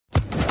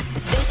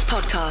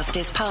podcast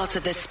is part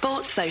of the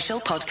Sports Social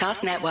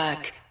Podcast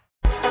Network.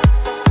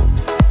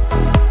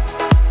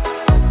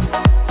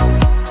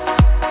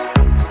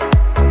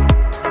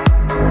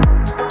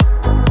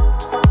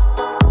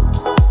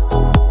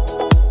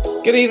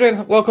 Good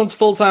evening, welcome to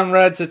Full Time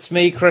Reds. It's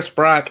me, Chris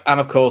Bragg, and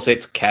of course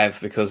it's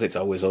Kev, because it's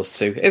always us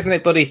two, isn't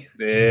it, buddy?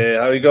 Yeah,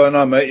 how you going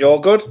on, mate? You all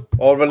good?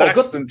 All relaxed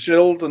all good. And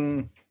chilled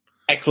and...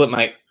 Excellent,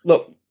 mate.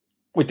 Look,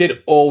 we've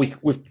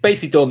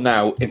basically done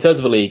now, in terms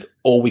of a league,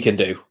 all we can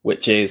do,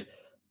 which is,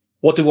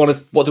 what do we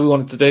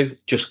want to do?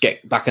 Just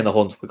get back in the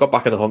hunt. We got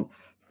back in the hunt,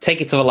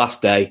 take it to the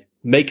last day,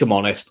 make them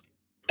honest.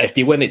 If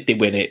they win it, they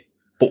win it.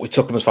 But we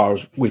took them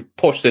we've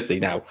pushed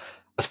City now,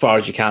 as far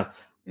as you can.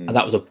 And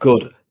that was a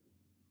good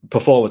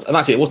performance. And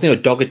actually, it wasn't even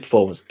a dogged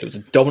performance. It was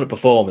a dominant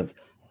performance.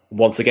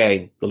 Once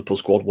again, the Liverpool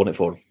squad won it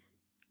for them.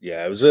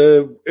 Yeah, I was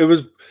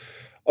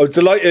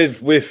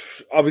delighted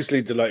with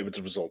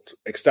the result,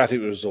 ecstatic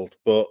with the result.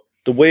 But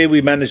the way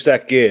we managed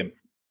that game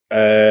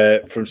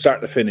from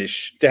start to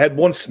finish, they had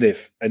one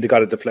sniff and they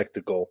got a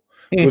deflected goal.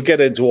 We'll get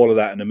into all of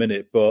that in a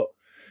minute. But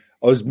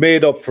I was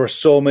made up for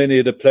so many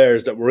of the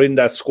players that were in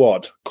that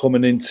squad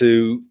coming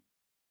into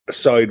a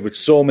side with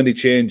so many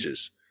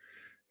changes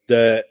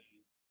that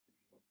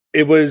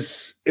it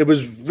was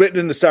written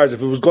in the stars.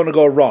 If it was going to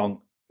go wrong,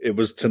 it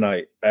was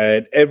tonight.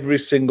 And every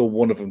single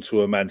one of them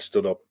to a man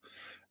stood up.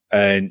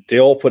 And they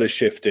all put a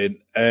shift in.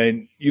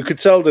 And you could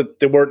tell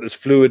that they weren't as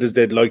fluid as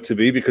they'd like to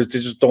be because they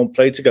just don't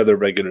play together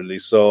regularly.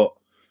 So,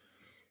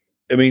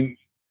 I mean,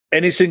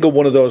 any single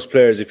one of those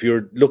players, if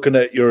you're looking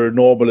at your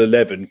normal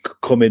 11,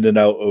 come in and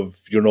out of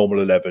your normal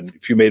 11.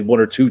 If you made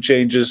one or two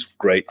changes,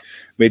 great.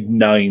 Made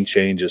 9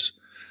 changes.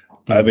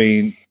 I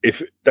mean,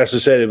 if that's what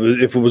I said,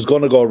 if it was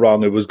going to go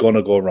wrong, it was going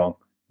to go wrong.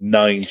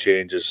 9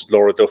 changes.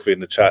 Laura Duffy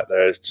in the chat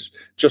there.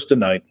 Just a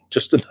 9.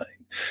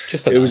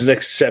 It was an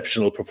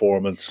exceptional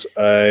performance.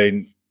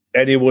 And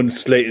anyone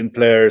slating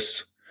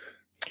players,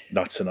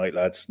 not tonight,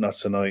 lads. Not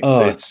tonight.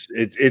 Oh.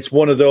 It's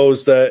one of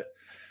those that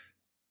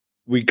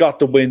we got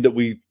the win that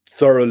we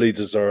thoroughly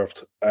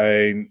deserved.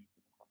 And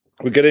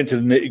we'll get into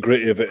the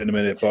nitty-gritty of it in a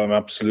minute, but I'm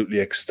absolutely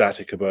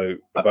ecstatic about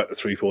the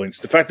 3 points.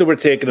 The fact that we're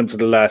taking them to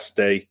the last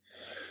day,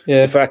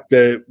 the fact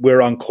that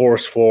we're on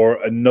course for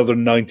another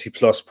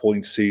 90-plus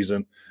point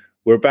season,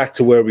 we're back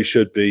to where we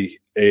should be,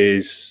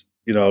 is,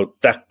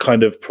 that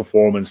kind of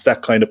performance,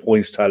 that kind of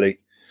points tally.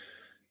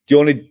 The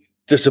only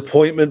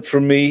disappointment for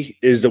me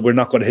is that we're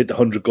not going to hit the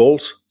 100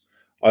 goals.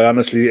 I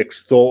honestly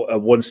thought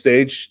at one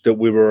stage that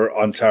we were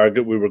on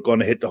target. We were going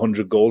to hit the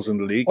 100 goals in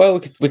the league. Well,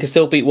 we could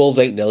still beat Wolves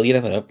 8-0. You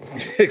never know.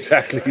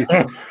 Exactly.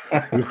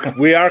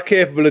 We are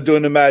capable of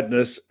doing the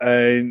madness,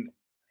 and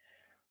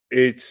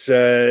it's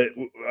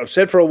I've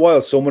said for a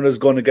while, someone is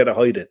going to get a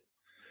hiding.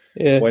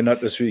 Yeah. Why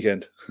not this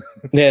weekend?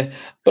 Yeah.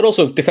 But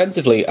also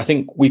defensively, I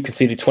think we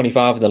conceded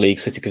 25 in the league.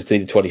 City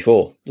conceded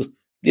 24.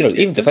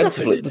 Even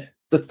defensively,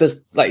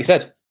 there's, like you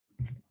said,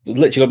 there's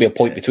literally going to be a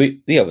point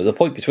between. Yeah, there's a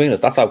point between us.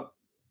 That's how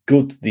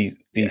good these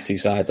two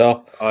sides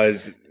are.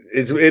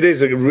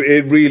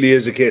 It really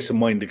is a case of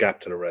mind the gap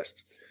to the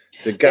rest.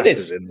 The gap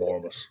is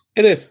enormous.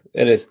 It is.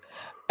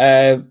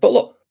 But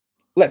look,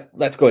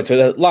 let's go into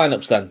the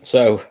lineups then.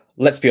 So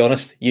let's be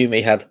honest, you and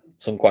me had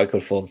some quite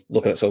good fun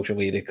looking at social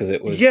media because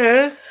it was.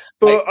 Yeah,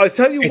 but I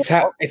tell you, it's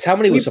how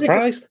many were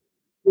surprised.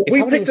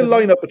 We picked the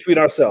lineup between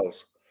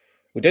ourselves.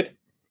 We did,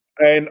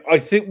 and I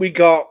think we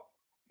got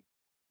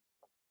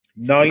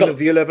 9 of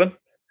the 11.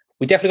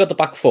 We definitely got the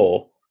back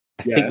 4.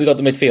 I think we got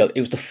the midfield. It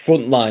was the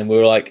front line. We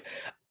were like,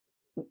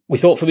 we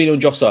thought Firmino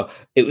and Jota.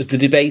 It was the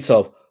debate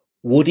of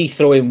would he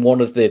throw in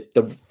one of the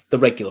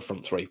regular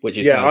front 3, which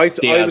is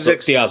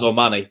Diaz or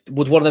Mane.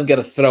 Would one of them get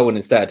a throw in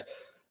instead?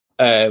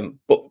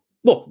 But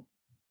look,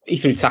 he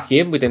threw Taki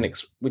in. We didn't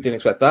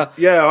expect that.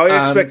 Yeah,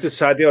 I expected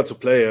Sadio to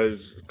play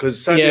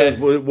because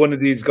Sadio's one of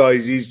these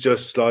guys. He's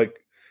just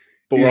like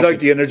he's like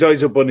the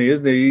Energizer Bunny,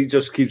 isn't he? He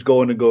just keeps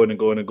going and going and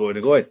going and going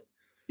and going.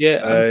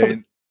 Yeah,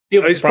 the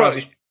other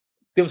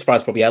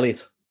surprise probably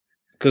Elliot,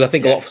 because I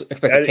think a lot of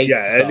expected Kate.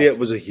 Yeah, Elliot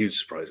was a huge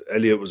surprise.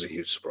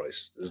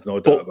 There's no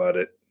doubt about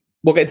it.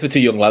 We'll get into the 2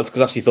 young lads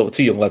because I actually thought the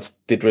 2 young lads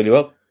did really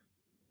well.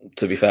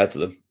 To be fair to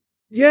them,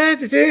 yeah,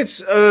 they did.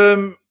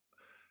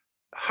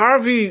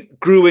 Harvey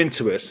grew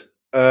into it,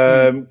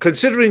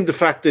 considering the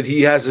fact that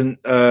he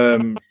hasn't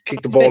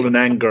kicked the ball in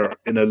anger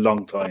in a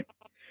long time.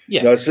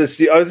 Yeah, I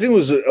think it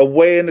was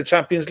away in the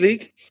Champions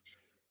League.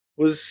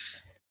 Was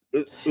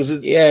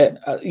it? Yeah.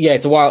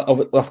 It's a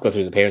while. Let's go through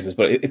his appearances,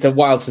 but it's a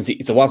while since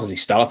he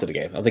started a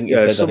game. I think.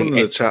 Someone in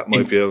the chat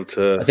might be able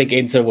to. I think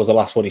Inter was the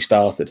last one he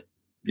started.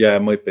 Yeah,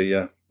 it might be.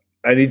 Yeah,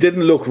 and he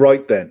didn't look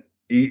right then.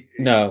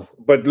 No,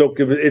 but look,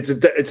 it's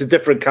a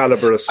different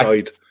caliber of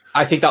side.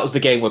 I think that was the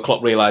game where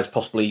Klopp realised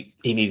possibly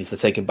he needed to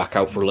take him back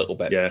out for a little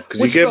bit. Yeah, because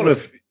he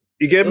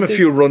gave him a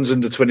few runs in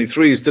the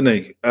 23s, didn't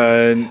he?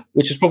 And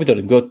which has probably done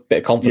him good, bit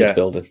of confidence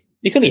building.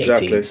 He's only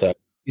 18, so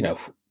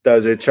that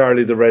was it.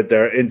 Charlie the Red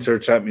there, Inter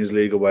Champions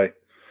League away.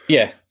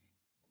 Yeah.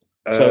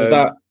 So was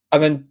that,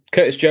 and then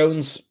Curtis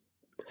Jones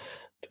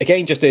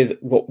again just is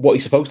what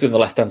he's supposed to do on the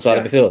left hand side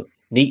of the field.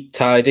 Neat,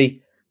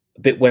 tidy,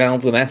 bit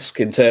Wijnaldum-esque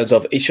in terms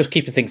of it's just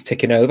keeping things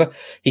ticking over.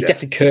 He's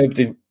definitely curbed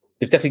him.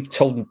 They've definitely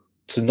told him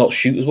to not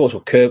shoot as much,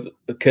 or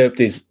curbed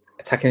his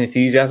attacking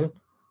enthusiasm,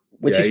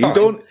 which is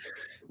fine.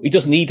 He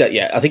doesn't need that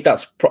yet. I think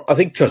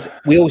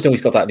we always know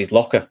he's got that in his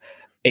locker.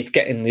 It's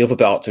getting the other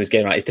part to his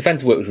game right. His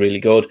defensive work was really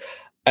good.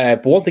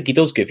 But one thing he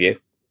does give you,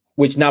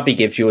 which Naby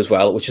gives you as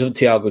well, which isn't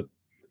Thiago,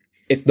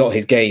 it's not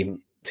his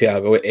game,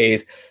 Thiago, it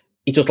is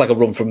he does like a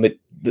run from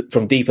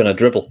deep and a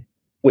dribble,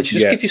 which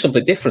just gives you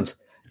something different.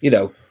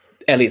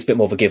 Elliot's a bit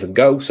more of a give and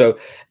go, so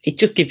it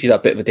just gives you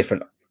that bit of a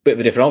different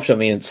option. I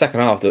mean, in the second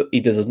half, he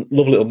does a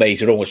lovely little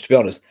maze run, which, to be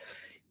honest,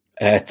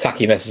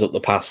 Taki messes up the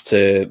pass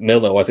to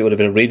Milner, otherwise it would have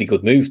been a really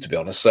good move, to be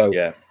honest. So,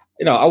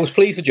 I was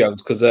pleased with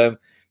Jones because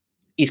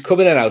he's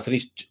coming in and out,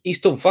 and he's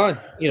done fine.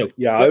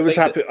 I was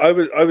happy. I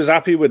was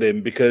happy with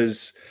him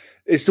because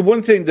it's the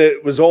one thing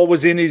that was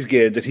always in his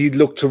game that he'd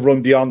look to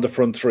run beyond the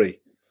front three,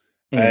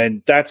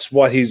 and that's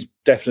what he's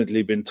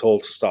definitely been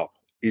told to stop.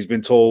 He's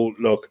been told,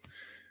 look,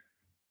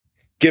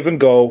 give and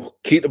go,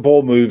 keep the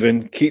ball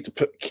moving,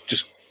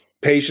 just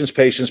patience.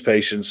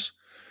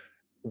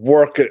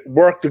 Work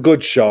the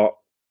good shot,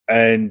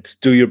 and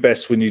do your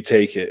best when you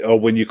take it or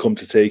when you come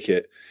to take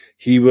it.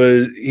 He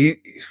was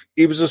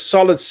a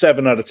solid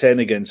 7 out of 10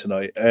 again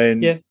tonight,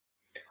 and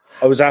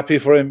I was happy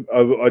for him.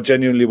 I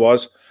genuinely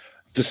was.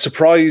 The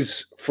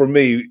surprise for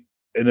me,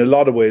 in a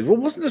lot of ways, well,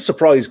 it wasn't a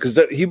surprise because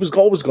he was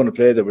always going to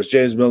play. There was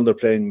James Milner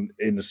playing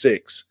in the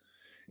 6.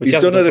 He's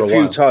done it a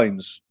few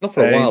times. Not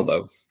for a while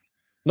though.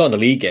 Not in the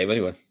league game,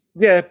 anyway.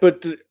 Yeah,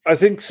 but I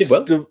think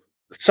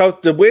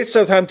the way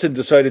Southampton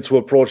decided to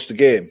approach the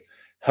game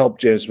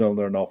helped James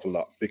Milner an awful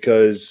lot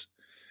because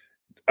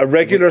a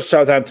regular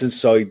Southampton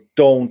side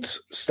don't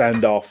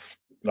stand off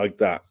like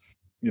that.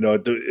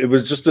 It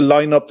was just the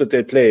lineup that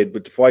they played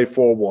with the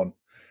 5-4-1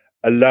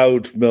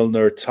 allowed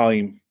Milner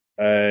time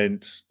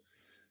and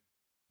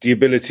the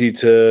ability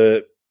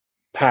to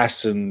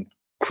pass and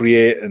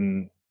create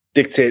and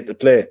dictate the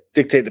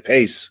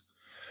pace.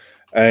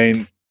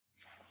 And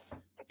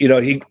he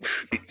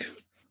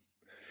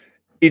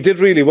did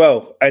really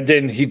well. And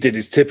then he did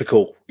his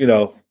typical,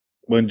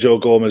 when Joe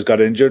Gomez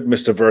got injured,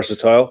 Mr.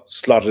 Versatile,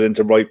 slotted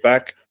into right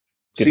back.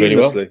 Did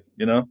seamlessly,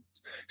 really well.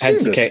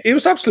 He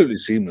was absolutely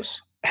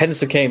seamless.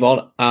 Henderson came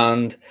on,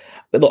 and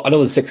look, I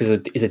know the 6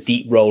 is a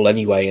deep role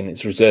anyway, and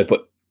it's reserved,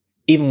 but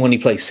even when he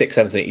plays 6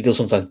 Henderson, he does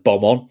sometimes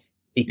bomb on.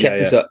 He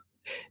kept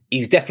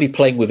he's definitely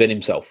playing within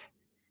himself.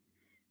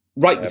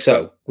 Rightly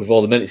so, with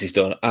all the minutes he's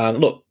done. And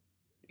look,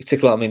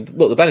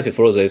 the benefit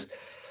for us is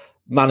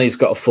Mane's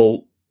got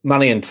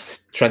Mane and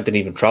Trent didn't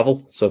even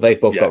travel, so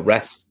they've both got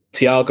rest.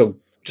 Thiago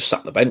just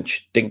sat on the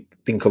bench, didn't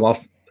come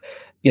off.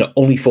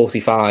 Only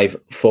 45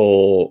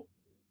 for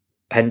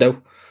Hendo.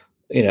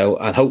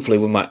 And hopefully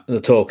the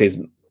talk is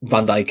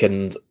Van Dijk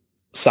and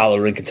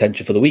Salah are in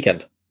contention for the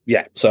weekend.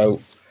 Yeah.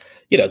 So,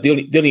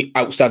 the only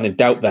outstanding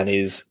doubt then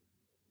is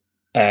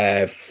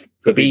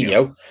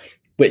Fabinho,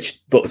 but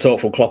the talk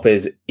from Klopp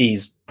is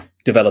he's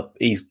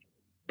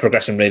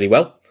progressing really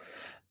well.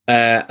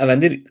 And then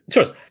the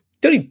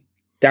only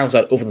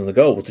downside other than the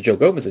goal was the Joe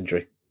Gomez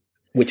injury,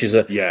 which is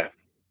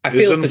I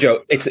feel for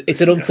Joe.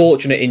 It's an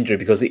unfortunate injury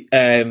because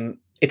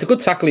it's a good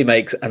tackle he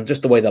makes, and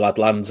just the way the lad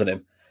lands on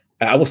him.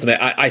 I must admit,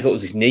 I thought it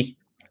was his knee.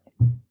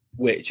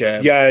 Which you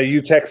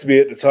texted me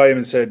at the time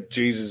and said,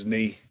 "Jesus,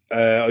 knee."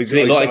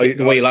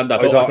 The way he landed, I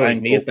thought it was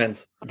his knee had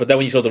bent. But then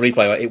when you saw the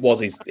replay,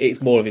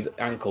 it's more of his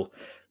ankle.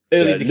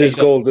 Liz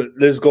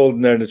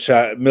Golden there in the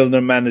chat. Milner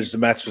managed the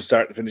match from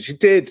start to finish. He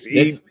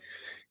did.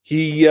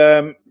 He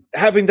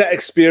having that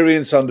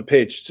experience on the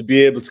pitch to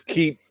be able to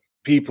keep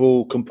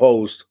people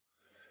composed.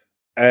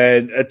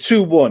 And at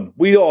 2-1,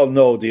 we all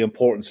know the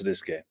importance of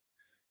this game.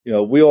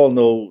 We all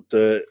know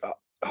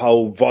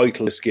how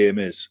vital this game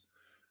is.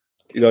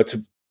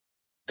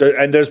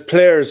 And there's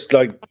players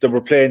like that were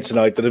playing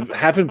tonight that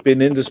haven't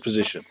been in this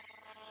position.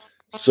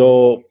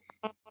 So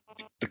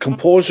the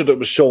composure that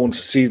was shown to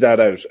see that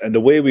out, and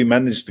the way we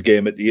managed the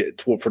game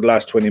for the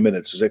last 20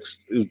 minutes was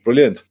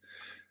brilliant.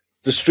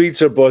 The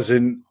streets are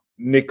buzzing.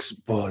 Nick's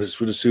buzz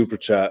with a super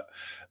chat.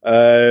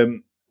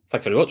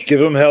 Thanks very much.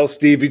 Give him hell,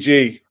 Stevie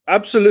G.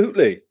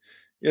 Absolutely.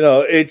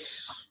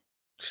 It's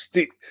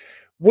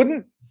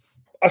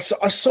I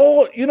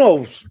saw, I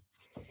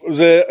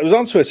was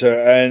on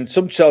Twitter and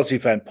some Chelsea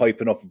fan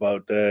piping up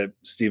about the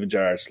Steven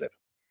Gerrard slip.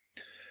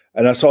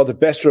 And I saw the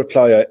best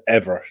reply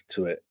ever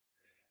to it.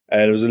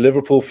 And it was a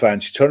Liverpool fan.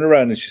 She turned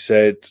around and she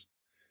said,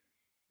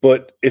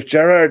 but if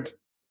Gerrard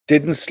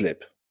didn't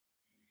slip,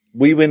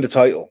 we win the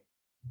title.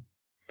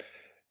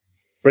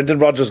 Brendan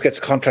Rodgers gets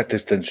a contract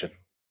extension.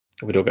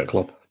 We don't get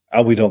Klopp.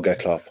 And we don't get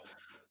Klopp.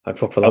 I'd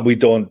fuck for that. And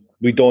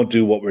we don't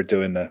do what we're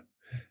doing now.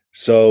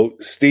 So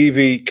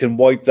Stevie can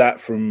wipe that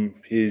from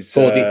his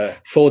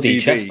 4D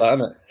chest, that,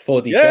 isn't it?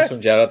 4D chest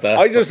from Gerrard there.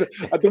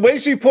 The way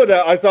she put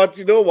it, I thought,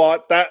 you know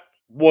what, that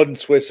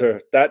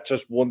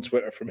just one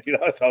Twitter for me.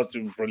 I thought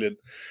it was brilliant.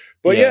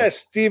 But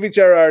Stevie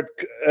Gerrard,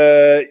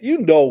 he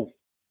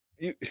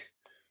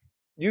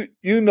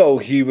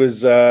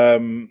was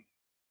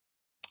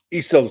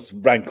he still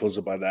rankles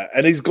about that,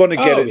 and he's going to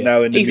get it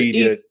now in the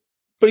media.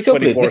 But he's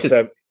openly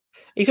 24/7.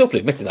 He's openly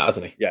admitted that,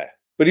 hasn't he? Yeah,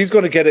 but he's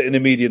going to get it in the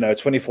media now,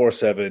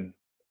 24/7.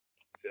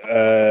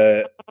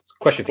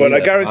 Question for but you. I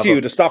guarantee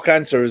you, the stock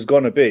answer is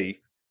going to be: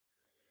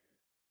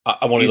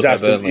 I want to look at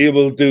Burnley. He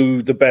will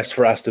do the best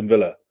for Aston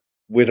Villa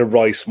with a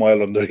wry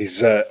smile under his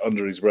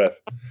breath.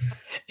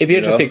 It'd be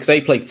interesting because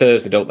they play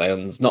Thursday, don't they?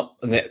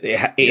 And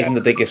it isn't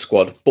the biggest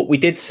squad, but we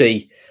did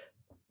see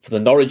for the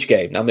Norwich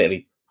game. Now,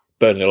 admittedly,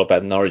 Burnley a lot better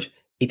than Norwich.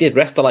 He did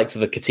rest the likes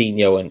of a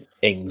Coutinho and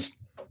Ings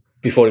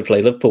before he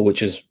played Liverpool,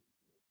 which is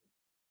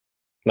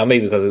now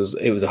maybe because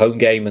it was a home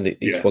game and he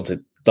just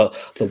wanted the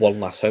one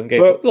last home game.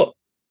 But look,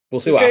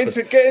 we'll see what happens.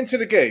 Get into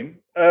the game.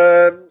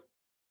 I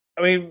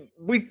mean,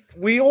 we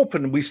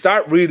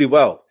start really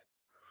well.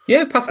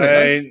 Yeah, passing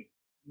it nice.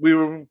 We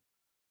were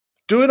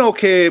doing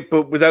okay,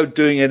 but without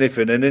doing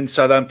anything. And in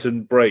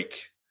Southampton break,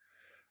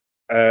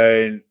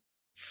 and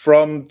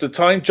from the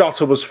time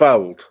Jota was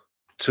fouled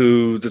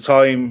to the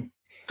time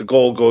the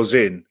goal goes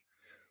in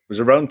was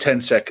around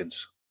 10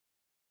 seconds.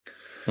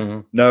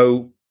 Mm-hmm.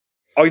 Now,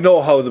 I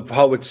know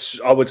how it's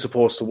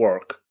supposed to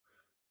work,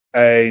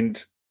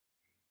 and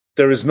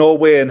there is no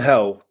way in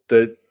hell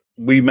that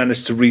we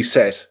managed to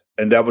reset,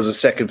 and that was a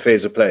second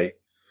phase of play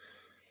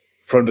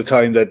from the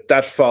time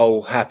that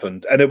foul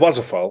happened. And it was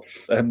a foul.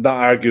 I'm not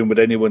arguing with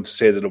anyone to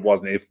say that it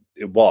wasn't. If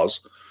it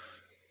was,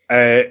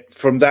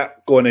 from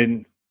that going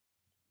in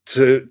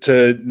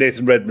to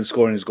Nathan Redmond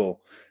scoring his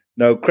goal.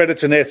 Now, credit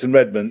to Nathan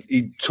Redmond.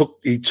 He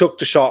took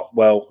the shot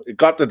well. It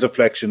got the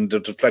deflection. The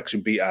deflection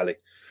beat Ali.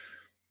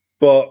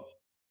 But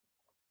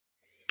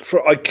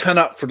I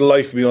cannot for the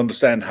life of me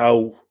understand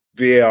how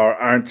VAR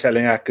aren't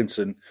telling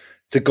Atkinson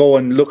to go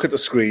and look at the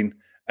screen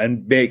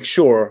and make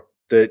sure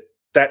that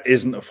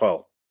isn't a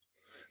foul.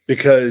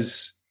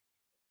 Because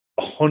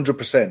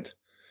 100%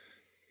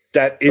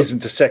 that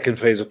isn't the second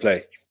phase of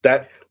play.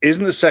 That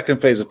isn't the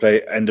second phase of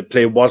play, and the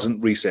play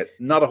wasn't reset.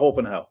 Not a hope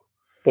in hell.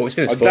 But we've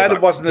seen I'm glad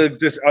it wasn't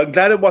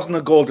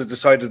a goal that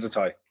decided the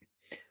tie.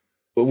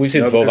 But we've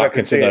seen full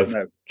Atkinson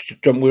though.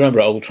 We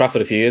remember at Old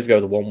Trafford a few years ago,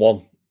 the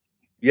 1-1.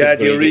 Yeah,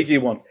 the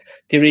Origi one.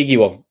 The Origi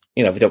one.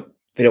 You know, they don't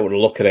want to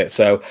look at it.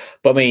 So,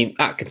 but I mean,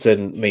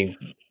 Atkinson. I mean,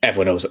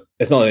 everyone knows it.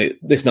 It's not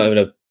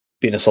even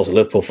being a sort of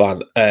Liverpool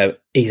fan.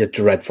 He's a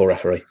dreadful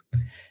referee.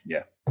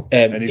 Yeah,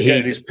 and he's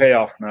getting his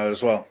payoff now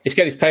as well. He's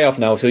getting his payoff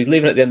now, so he's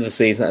leaving at the end of the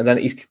season, and then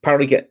he's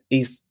apparently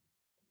he's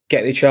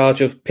getting in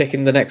charge of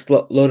picking the next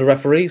load of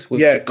referees.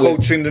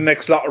 Coaching the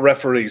next lot of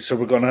referees. So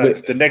we're going to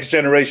have the next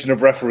generation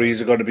of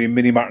referees are going to be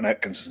mini Martin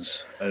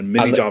Atkinsons and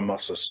mini John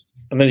Mosses.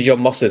 And mini John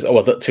Mosses. Oh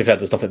well, to be fair,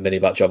 there's nothing mini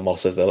about John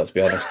Mosses though. Let's be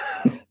honest.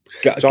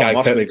 John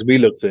Moss makes me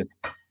look thin.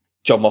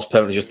 John Moss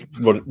apparently just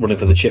running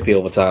for the chippy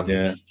all the time.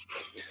 Yeah.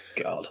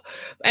 God.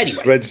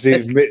 Anyway, Red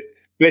Steve,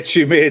 bet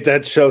you made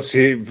that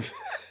Chelsea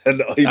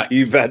and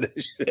IP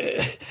vanish.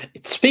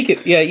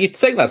 You'd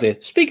say that's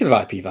it. Speaking of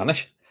IP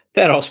vanish,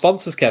 they're our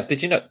sponsors, Kev.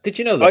 Did you know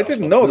that? I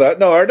didn't know that.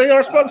 No, are they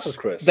our sponsors,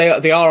 Chris? They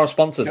are our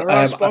sponsors. They're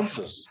our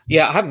sponsors.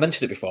 I haven't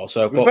mentioned it before,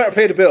 so we better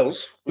pay the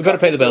bills. We better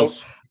pay the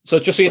bills. So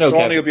just so you know,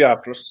 Shawnee Kev, will be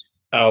after us.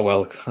 Oh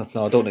well,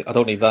 no, I don't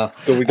need that.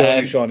 So we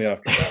don't need Shawnee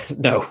after that.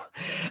 No.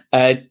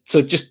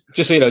 So just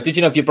so you know, did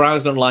you know if you're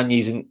browsing online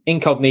using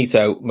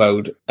incognito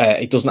mode,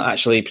 it doesn't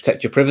actually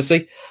protect your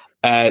privacy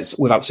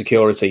without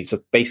security. So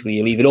basically,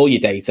 you're leaving all your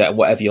data and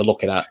whatever you're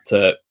looking at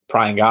to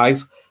prying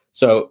eyes.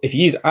 So if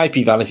you use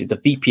IP vanish, it's a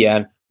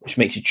VPN, which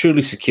makes you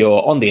truly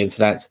secure on the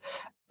internet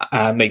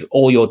and makes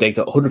all your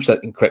data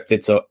 100%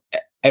 encrypted. So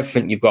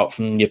everything you've got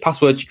from your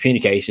passwords, your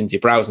communications,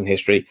 your browsing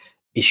history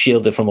is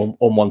shielded from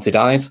unwanted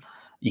eyes.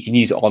 You can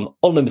use it on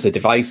unlimited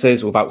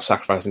devices without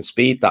sacrificing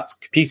speed. That's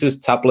computers,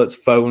 tablets,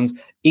 phones,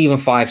 even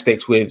Fire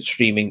Sticks with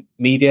streaming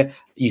media.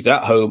 Use it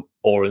at home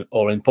or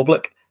in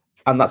public.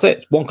 And that's it.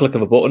 It's one click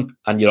of a button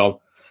and you're on.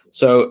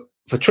 So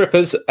for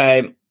trippers,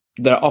 they're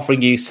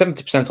offering you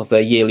 70% off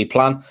their yearly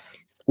plan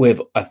with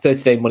a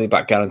 30-day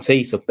money-back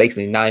guarantee. So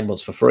basically 9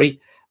 months for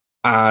free.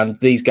 And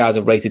these guys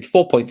are rated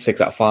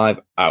 4.6 out of 5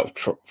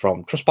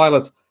 from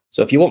Trustpilot.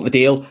 So if you want the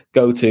deal,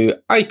 go to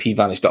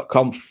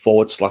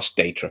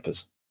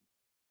ipvanish.com/daytrippers.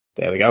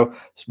 There we go.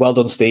 Well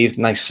done, Steve.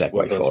 Nice segue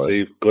for us.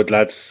 Steve. Good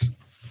lads,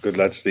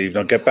 Steve.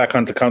 Now get back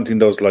onto counting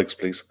those likes,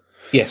 please.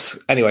 Yes.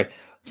 Anyway,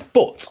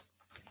 but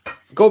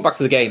going back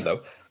to the game,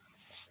 though,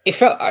 it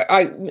felt you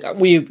and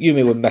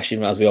me were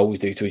meshing as we always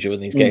do to each other in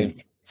these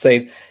games,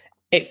 saying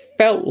it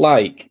felt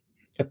like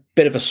a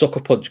bit of a sucker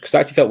punch because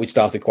I actually felt we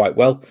started quite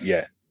well.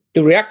 Yeah.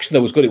 The reaction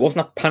though was good. It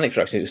wasn't a panic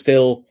reaction. It was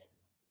still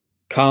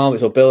calm.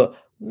 It's all built.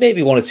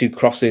 Maybe 1 or 2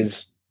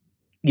 crosses.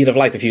 You'd have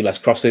liked a few less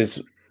crosses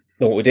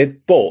than what we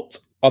did, but.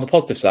 On the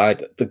positive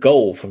side, the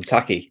goal from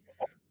Taki,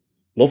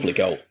 lovely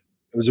goal. It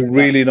was a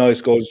really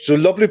nice goal. So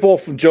lovely ball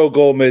from Joe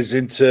Gomez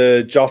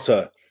into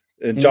Jota.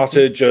 And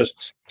Jota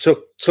just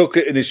took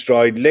it in his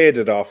stride, laid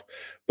it off.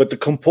 But the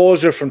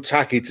composure from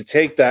Taki to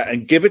take that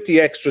and give it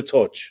the extra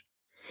touch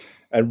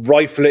and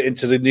rifle it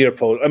into the near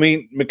post. I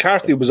mean,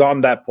 McCarthy was on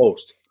that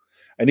post.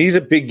 And he's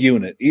a big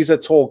unit. He's a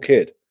tall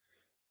kid.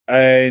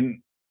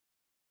 And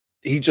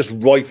he just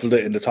rifled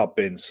it in the top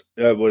bins.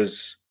 It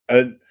was...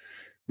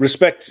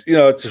 respect,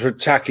 for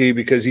Taki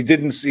because he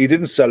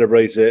didn't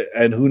celebrate it,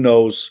 and who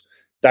knows,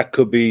 that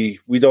could be.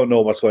 We don't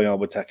know what's going on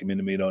with Taki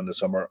Minamino in the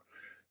summer.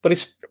 But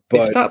it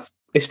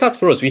starts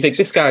for us. We think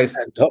this guy's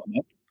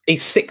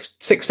he's sixth,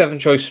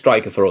 seventh choice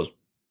striker for us.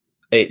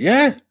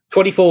 It's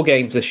 24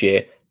 games this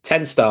year,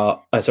 9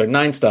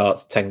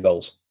 starts, 10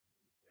 goals.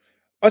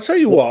 I'll tell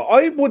you what,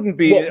 I wouldn't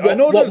be. What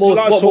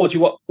more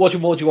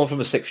do you want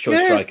from a sixth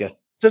choice striker?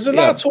 There's a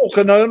lot of talk,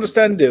 and I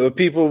understand it. When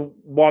people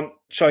want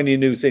shiny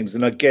new things,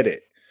 and I get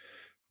it.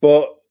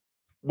 But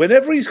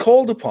whenever he's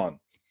called upon,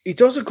 he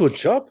does a good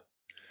job,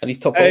 and he's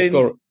top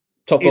goal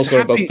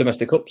scorer in both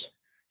domestic cups.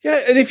 Yeah,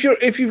 and if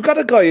you've got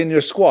a guy in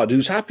your squad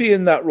who's happy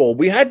in that role,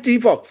 we had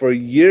Divock for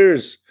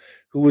years,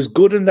 who was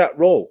good in that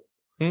role.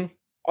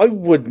 I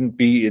wouldn't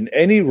be in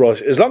any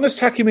rush as long as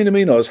Taki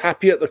Minamino is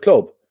happy at the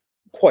club.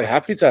 Quite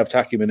happy to have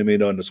Taki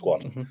Minamino in the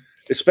squad,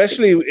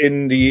 especially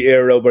in the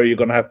era where you're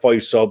going to have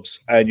 5 subs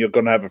and you're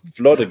going to have a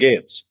flood of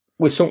games.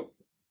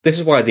 This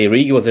is why the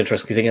Origi was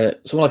interesting. Thinking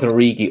someone like an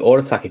Origi or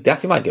a Taki,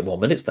 they might get more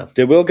minutes then.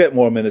 They will get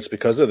more minutes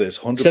because of this.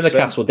 100%.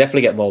 Tsimikas will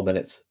definitely get more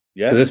minutes.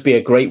 Yeah, this would be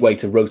a great way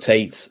to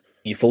rotate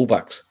your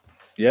fullbacks.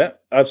 Yeah,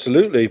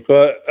 absolutely.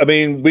 But I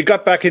mean, we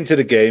got back into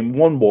the game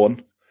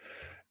 1-1,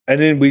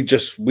 and then we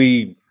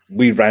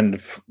ran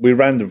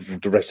the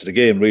rest of the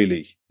game,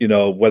 really.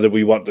 Whether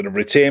we wanted to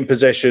retain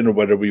possession or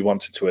whether we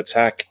wanted to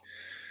attack.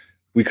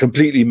 We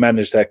completely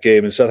managed that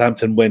game, and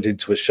Southampton went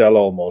into a shell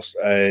almost,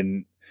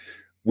 and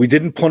we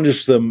didn't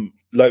punish them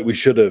like we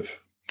should have.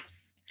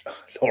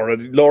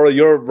 Laura,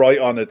 you're right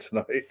on it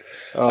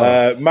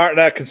tonight. Martin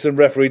Atkinson,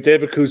 referee,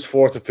 David Coos,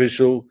 fourth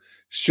official,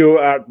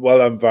 Stuart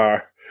Atwell and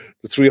VAR,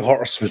 the 3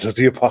 horsemen of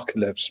the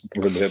apocalypse.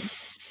 Brilliant.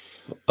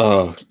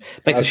 Oh,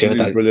 makes a shiver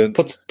down. Brilliant.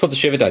 Put the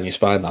shiver down your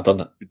spine, that,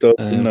 doesn't it? It does,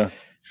 doesn't it?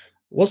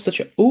 What's the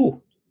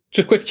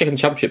just quick checking the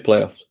championship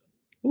playoffs.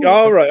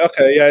 Right,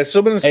 okay, yeah.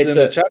 Someone's in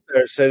the chat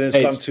there saying it's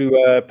gone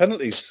to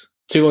penalties.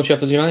 2-1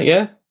 Sheffield United,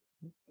 yeah.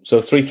 So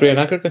 3-3 in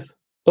aggregate.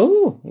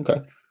 Oh,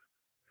 okay.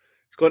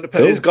 It's going to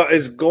penalties.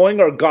 Is going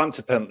or gone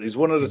to penalties?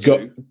 One of the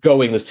two.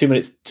 Going. There's 2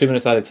 minutes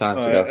out of time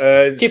to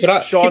go. Keep it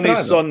up.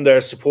 Shawnee's son there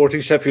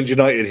supporting Sheffield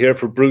United here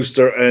for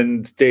Brewster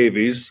and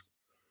Davies.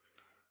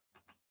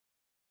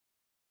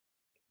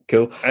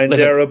 Cool. And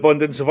their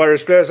abundance of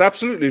Irish players.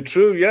 Absolutely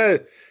true, yeah.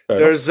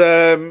 There's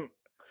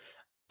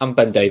and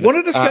Ben Davies. One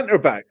of the centre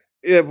back.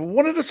 Yeah,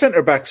 one of the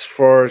centre backs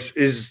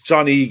is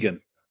John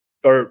Egan.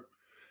 Or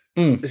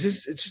and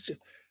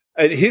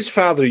his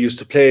father used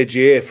to play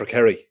GA for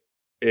Kerry.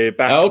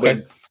 Back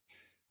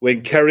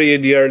when Kerry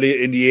in the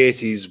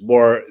 80s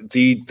were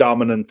the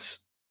dominant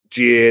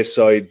GA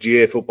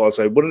football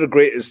side, one of the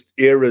greatest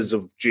eras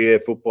of GA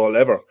football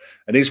ever.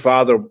 And his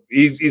father,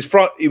 he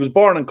was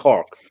born in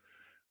Cork,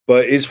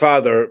 but his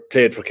father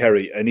played for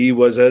Kerry, and he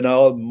was an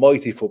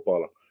almighty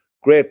footballer.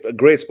 A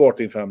great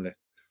sporting family.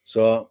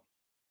 So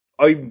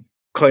I'm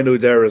kind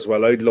of there as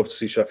well. I'd love to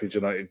see Sheffield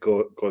United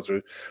go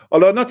through.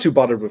 Although I'm not too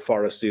bothered with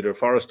Forest either.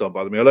 Forest don't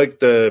bother me. I like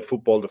the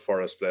football the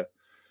Forest play.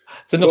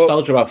 It's a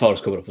nostalgia about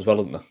Forest coming up as well,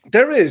 isn't there?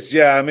 There is,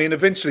 yeah. I mean,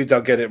 eventually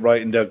they'll get it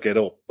right and they'll get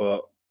up.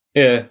 But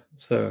yeah,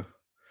 so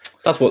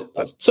that's what.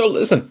 So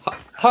listen,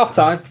 half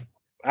time.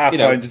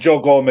 The Joe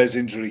Gomez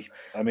injury.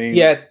 I mean,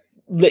 yeah,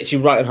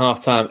 literally right in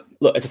half time.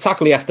 Look, it's a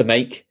tackle he has to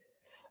make.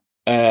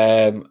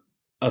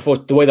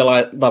 Unfortunately, the way the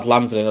lad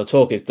lands in the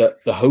talk is that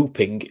they're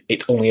hoping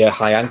it's only a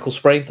high ankle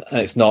sprain and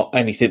it's not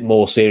anything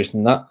more serious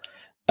than that.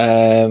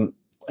 There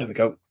we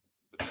go.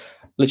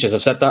 Literally, as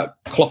I've said that,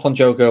 Klopp on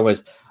Joe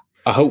Gomez.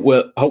 I hope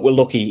we're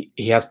lucky.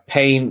 He has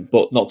pain,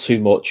 but not too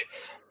much.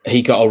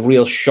 He got a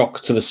real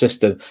shock to the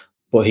system,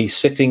 but he's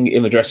sitting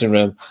in the dressing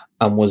room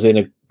and was in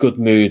a good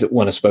mood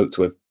when I spoke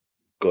to him.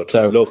 Good.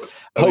 So look,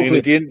 hopefully,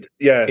 at the end,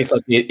 yeah,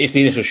 it's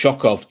the initial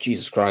shock of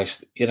Jesus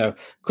Christ,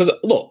 because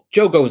look,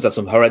 Joe Gomez had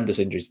some horrendous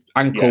injuries,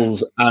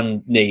 ankles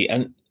and knee,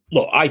 and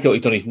look, I thought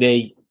he'd done his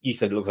knee. You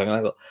said it looks like an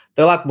ankle.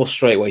 The lad must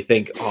straight away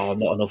think, "Oh,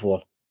 not another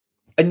one,"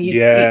 and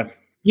you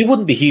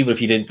wouldn't be human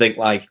if you didn't think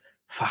like,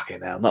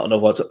 "Fucking hell, not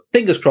another one." So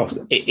fingers crossed,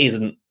 it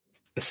isn't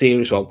a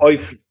serious one.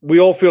 We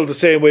all feel the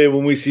same way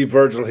when we see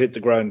Virgil hit the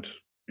ground.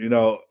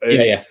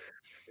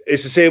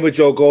 It's the same with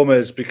Joe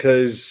Gomez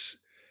because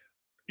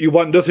you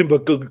want nothing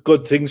but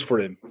good things for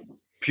him.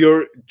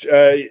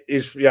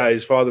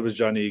 His father was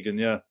John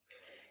Egan,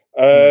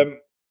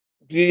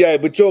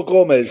 with Joe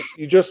Gomez,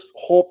 you just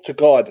hope to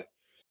God.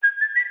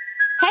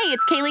 Hey,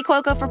 it's Kaylee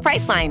Cuoco for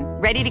Priceline.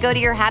 Ready to go to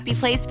your happy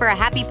place for a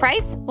happy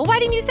price? Well, why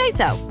didn't you say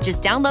so?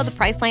 Just download the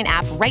Priceline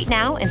app right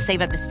now and save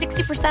up to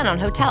 60% on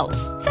hotels.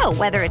 So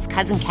whether it's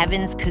Cousin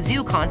Kevin's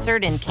Kazoo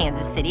Concert in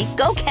Kansas City,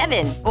 go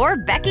Kevin, or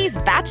Becky's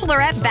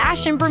Bachelorette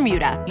Bash in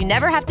Bermuda, you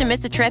never have to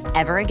miss a trip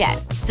ever again.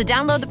 So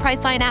download the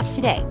Priceline app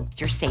today.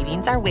 Your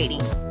savings are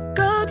waiting.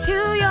 Go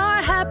to your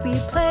happy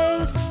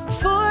place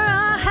for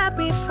a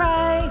happy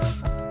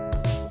price.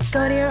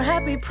 Go to your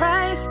happy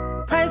price,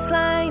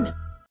 Priceline.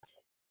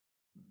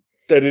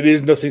 That it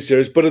is nothing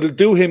serious, but it'll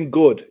do him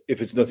good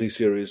if it's nothing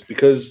serious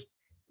because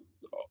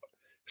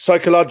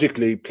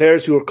psychologically,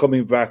 players who are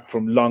coming back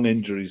from long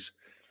injuries,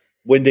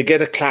 when they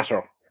get a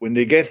clatter, when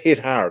they get hit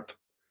hard,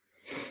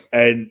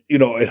 and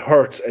it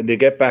hurts, and they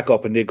get back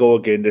up and they go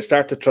again. They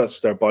start to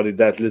trust their body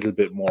that little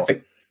bit more.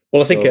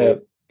 I think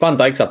Van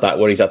Dijk's had that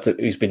where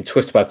he's been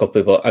twisted by a couple of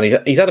people, and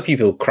he's had a few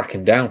people crack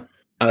him down.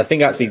 And I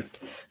think actually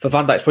for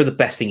Van Dijk's probably the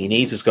best thing he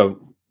needs is go.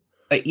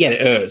 Yeah,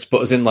 it hurts,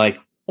 but as in like,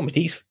 my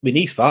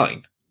knee's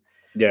fine.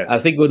 Yeah, and I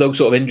think with those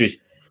sort of injuries,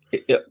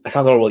 it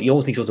sounds horrible. You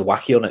almost need something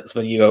wacky on it. So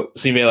when you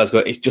realise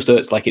it just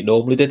hurts like it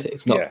normally did.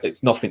 It's not. Yeah.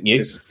 It's nothing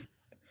new.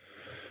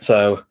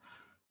 So,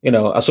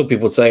 as some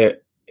people would say,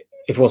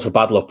 if it was for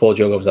bad luck, poor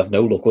Joe Gomez would have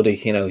no luck, would he?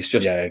 He's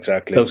just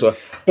exactly.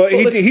 But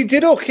he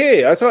did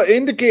okay. I thought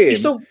in the game he's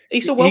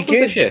still well for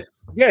this year.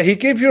 Yeah, he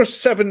gave your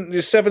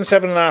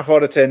 7.5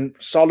 out of 10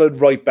 solid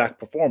right back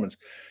performance.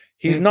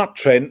 He's not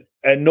Trent,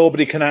 and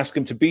nobody can ask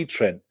him to be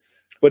Trent.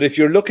 But if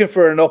you're looking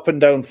for an up and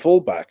down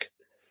fullback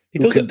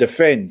who can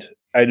defend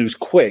and who's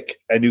quick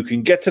and who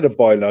can get to the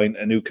byline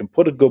and who can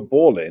put a good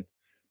ball in,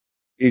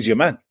 he's your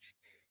man.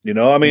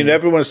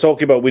 Everyone's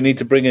talking about we need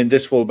to bring in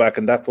this fullback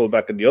and that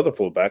fullback and the other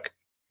fullback.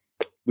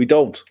 We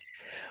don't.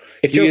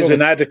 He is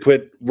an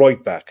adequate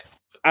right back.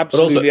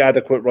 Absolutely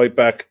adequate right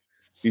back.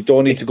 You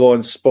don't need to go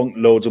and spunk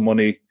loads of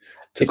money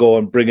to go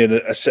and bring in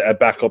a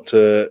backup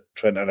to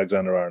Trent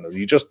Alexander-Arnold.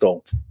 You just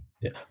don't.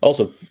 Yeah.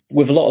 Also,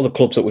 with a lot of the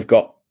clubs that we've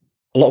got,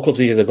 a lot of clubs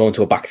these days are going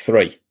to a back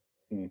three.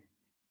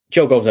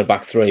 Joe Gomez in a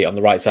back three on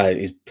the right side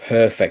is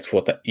perfect for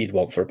what you'd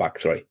want for a back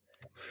three.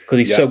 Because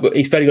he's so good.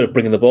 He's very good at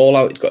bringing the ball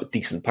out. He's got a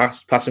decent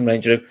passing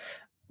range in him.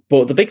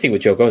 But the big thing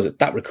with Joe Gomez is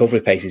that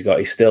recovery pace he's got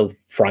is still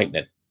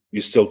frightening.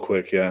 He's still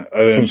quick, yeah.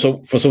 For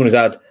someone who's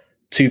had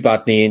 2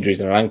 bad knee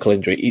injuries and an ankle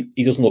injury,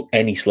 he doesn't look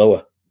any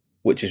slower,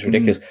 which is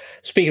ridiculous.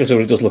 Speaking of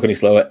someone who doesn't look any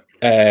slower,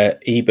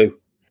 Ibu.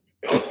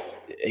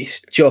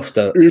 He's just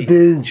a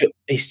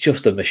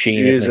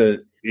machine.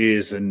 He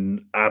is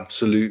an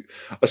absolute.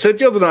 I said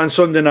the other night on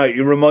Sunday night.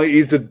 He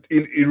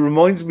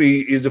reminds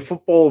me. He's the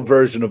football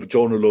version of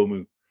John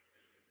Olomu.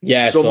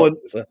 Yeah, John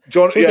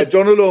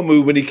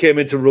Olomu when he came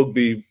into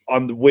rugby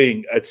on the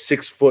wing at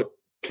 6 foot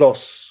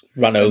plus,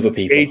 ran over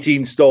people,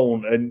 18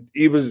 stone, and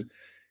he was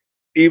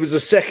a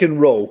second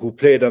row who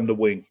played on the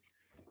wing.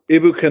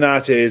 Ibu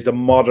Kanate is the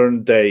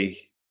modern day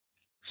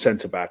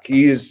centre back.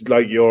 He is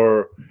like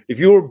if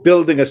you were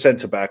building a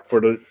centre back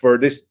for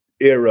this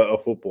era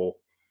of football,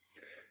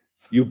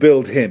 you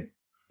build him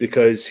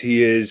because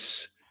he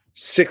is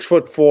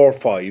 6'4" or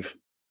 5.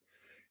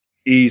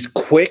 He's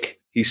quick.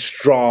 He's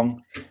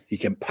strong. He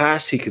can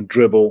pass. He can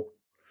dribble.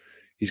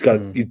 He's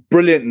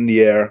brilliant in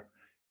the air.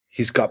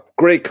 He's got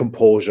great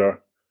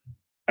composure,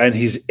 and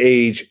his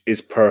age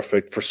is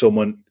perfect for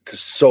someone to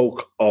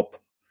soak up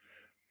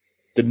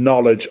the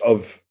knowledge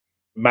of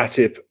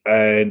Matip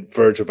and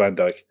Virgil van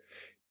Dijk.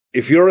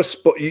 If you're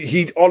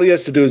all he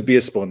has to do is be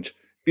a sponge.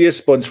 Be a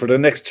sponge for the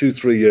next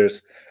 2-3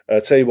 years.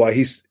 I'll tell you why.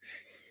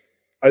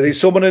 I think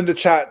someone in the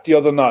chat the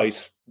other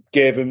night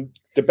gave him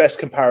the best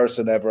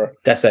comparison ever.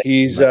 Desai.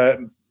 He's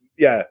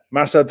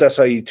Marcel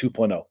Desailly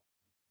 2.0.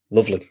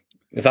 Lovely.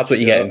 If that's what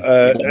you get,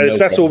 if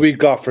that's what we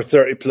got for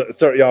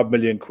 30 odd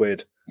million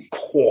quid,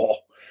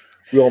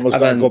 we almost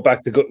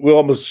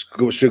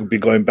should be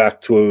going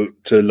back to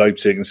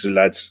Leipzig and say,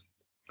 lads,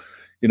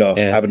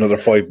 have another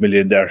 5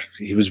 million there.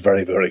 He was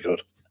very, very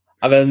good.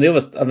 And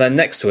then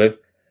next to him,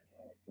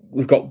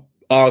 we've got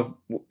our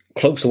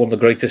close to one of the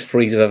greatest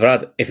frees we've ever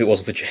had. If it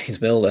wasn't for James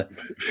Milner,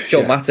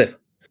 Joel Matip.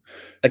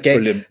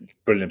 Again,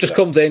 brilliant. Just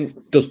comes in,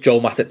 does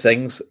Joel Matip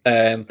things.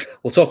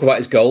 We'll talk about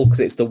his goal because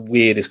it's the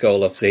weirdest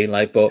goal I've seen.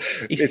 But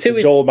it's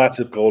a Joel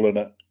Matip goal, isn't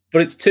it?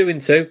 But it's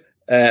 2-2.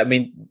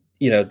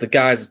 The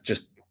guy's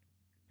just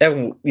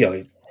everyone.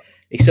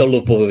 He's so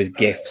lovable with his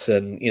gifts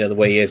and the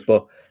way he is.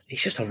 But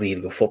he's just a really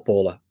good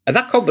footballer, and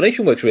that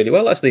combination works really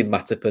well. Actually,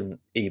 Matip and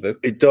Ibu.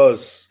 It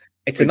does.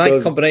 It's a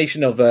nice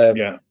combination of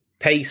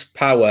pace,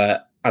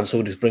 power, and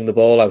someone to bring the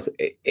ball out.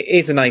 It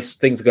is a nice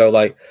thing to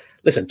go.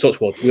 Listen,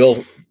 touch wood.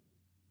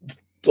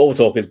 All we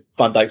talk is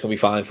Van Dijk's going to be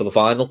fine for the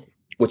final,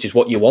 which is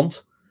what you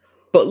want.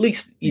 But at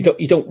least you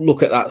don't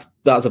look at that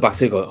as a back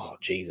to go, oh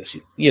Jesus,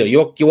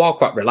 you are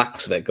quite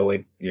relaxed with it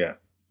going. Yeah,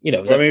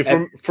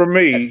 for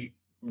me,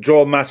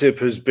 Joel Matip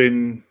has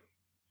been,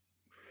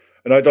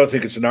 and I don't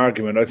think it's an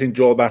argument. I think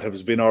Joel Matip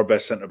has been our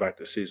best centre back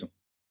this season.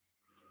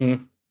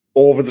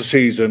 Over the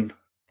season,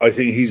 I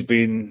think he's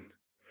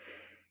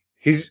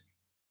because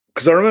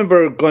I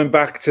remember going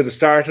back to the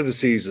start of the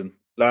season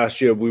last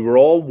year, we were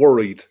all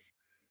worried.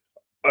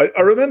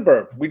 I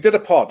remember we did a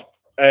pod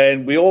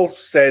and we all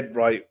said,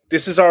 right,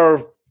 this is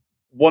our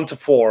 1 to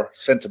 4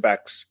 centre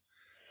backs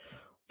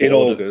in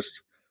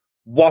August.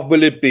 What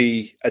will it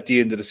be at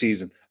the end of the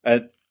season?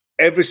 And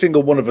every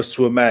single one of us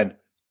to a man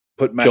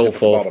put Matip at the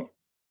bottom.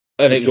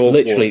 And it was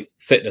literally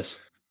fitness.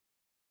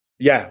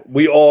 Yeah,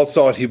 we all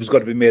thought he was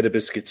going to be made of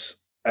biscuits,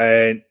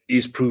 and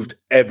he's proved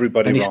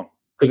everybody wrong.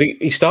 Because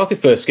he started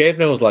first game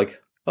and I was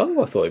like, I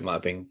thought it might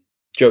have been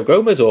Joe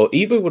Gomez or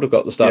Ibu would have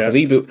got the start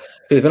because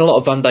there's been a lot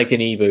of Van Dijk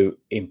and Ibu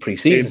in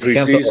pre-season.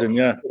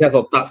 I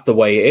thought that's the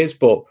way it is.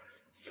 But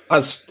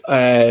as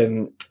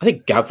I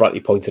think Gav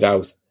rightly pointed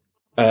out,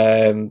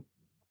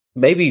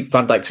 maybe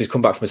Van Dijk's has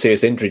come back from a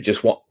serious injury.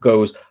 Just what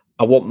goes,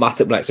 I want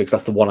Matip next week because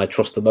that's the one I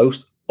trust the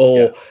most.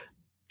 Or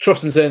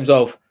trust in terms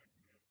of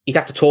he'd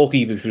have to talk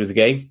Ibu through the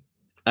game,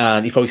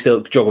 and he'd probably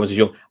still juggle as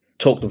young,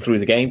 talk them through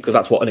the game because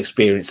that's what an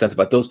experienced centre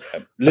back does.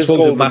 Liz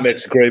Golden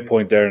makes a great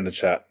point there in the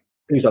chat.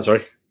 Who's that?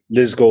 Sorry,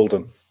 Liz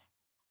Golden.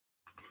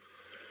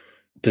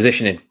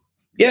 Positioning,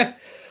 yeah,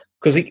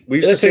 because we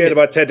used to say it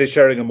about Teddy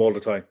Sheringham all the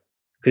time.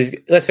 Because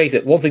let's face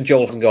it, one thing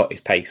Joel hasn't got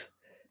is pace,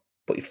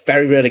 but he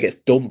very rarely gets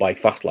done by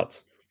fast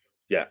lads.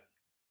 Yeah,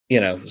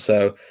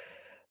 so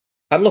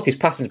and look, his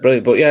passing's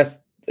brilliant, but yeah,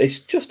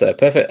 it's just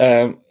perfect.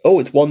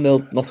 It's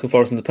 1-0 Nottingham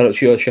Forest in the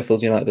penalty shootout.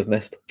 Sheffield United have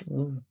missed.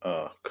 Oh,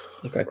 God,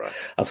 okay, right.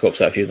 That's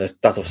upset a few.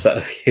 That's upset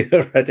a few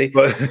already.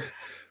 But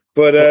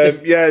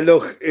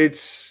look,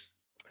 it's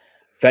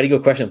very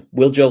good question.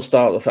 Will Joel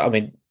start? I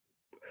mean,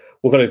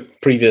 we're going to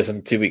preview this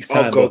in 2 weeks'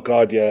 time. Oh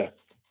God, yeah.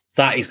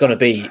 That is going to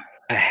be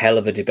a hell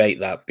of a debate.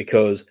 That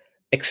because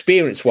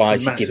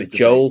experience-wise, you give it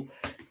Joel.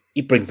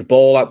 He brings the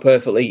ball out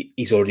perfectly.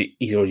 He's already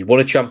won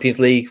a Champions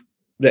League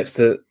next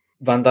to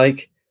Van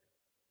Dijk,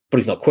 but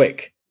he's not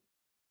quick.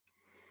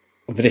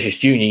 And Vinicius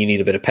Junior, you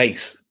need a bit of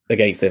pace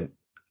against him,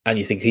 and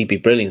you think he'd be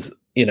brilliant.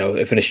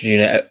 If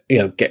Vinicius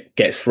Junior,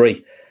 gets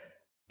free,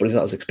 but he's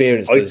not as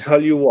experienced. I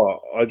tell you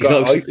what,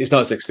 he's not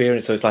as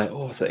experienced. So it's like,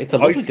 it's a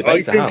lovely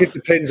debate to have. I think it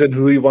depends on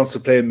who he wants to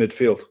play in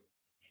midfield.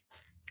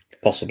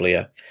 Possibly,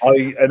 yeah.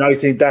 I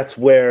think that's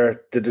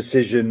where the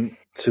decision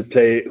to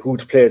play who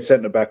to play at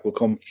centre back will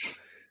come.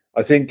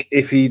 I think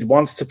if he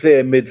wants to play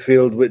in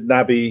midfield with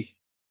Naby,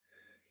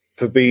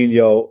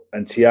 Fabinho,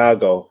 and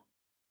Thiago,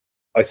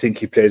 I think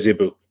he plays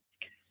Ibu.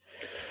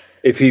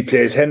 If he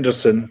plays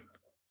Henderson,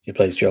 he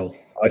plays Joel.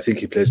 I think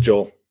he plays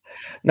Joel.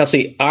 Now,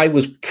 see, I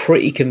was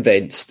pretty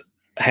convinced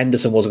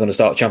Henderson wasn't going to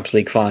start Champions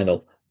League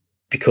final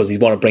because he'd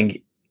want to bring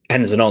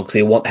Henderson on because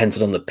he want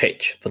Henderson on the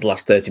pitch for the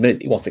last 30 minutes.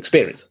 He wants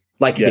experience,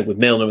 like he did with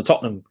Milner and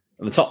Tottenham.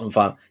 And the Tottenham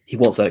fan, he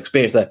wants that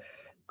experience there.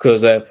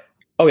 Because, by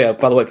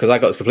the way, because I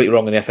got this completely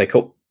wrong in the FA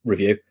Cup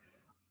review,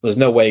 there's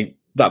no way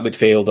that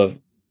midfield of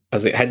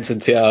Henderson,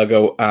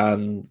 Thiago,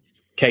 and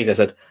Kate, I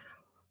said,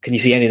 can you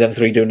see any of them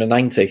three doing a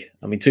 90?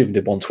 I mean, two of them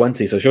did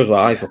 120, so it shows what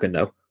I fucking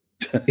know.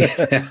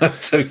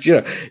 So,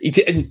 he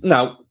did,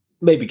 now,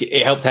 maybe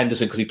it helped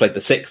Henderson because he played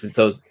the sixth, and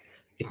so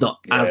it's not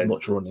as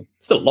much running.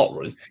 Still a lot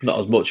running, not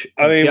as much.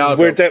 I mean, Thiago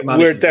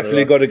we're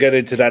definitely going to get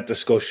into that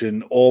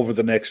discussion over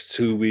the next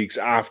 2 weeks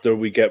after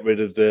we get rid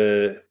of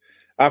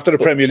after the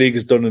Premier League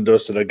is done and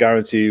dusted. I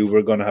guarantee you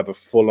we're going to have a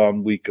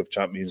full-on week of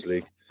Champions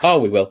League. Oh,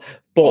 we will.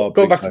 But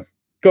going back to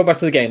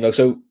the game, though,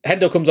 so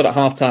Hendo comes on at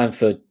half-time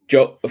for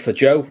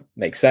Joe,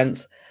 makes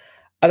sense.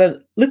 And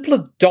then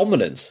Liverpool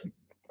dominance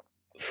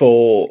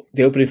for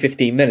the opening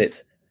 15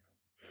 minutes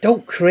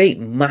don't create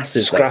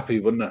massive...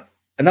 Scrappy, wouldn't it?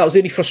 And that was the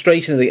only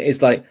frustration.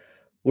 It's like...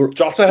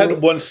 Jota had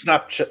one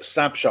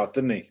snapshot,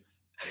 didn't he?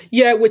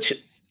 Yeah, which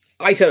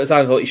I said at the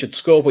time, I thought he should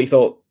score, but he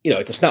thought,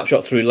 it's a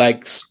snapshot through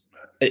legs.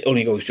 It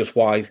only goes just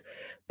wide.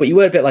 But you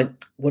were a bit like,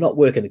 we're not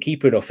working the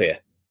keeper enough here.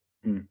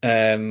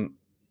 And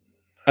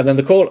then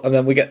the call, and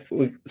then we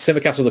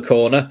Simicast with the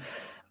corner.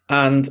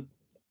 And,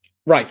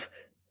 right,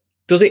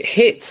 does it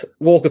hit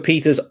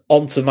Walker-Peters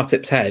onto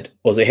Matip's head,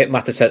 or does it hit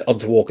Matip's head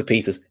onto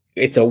Walker-Peters?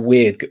 It was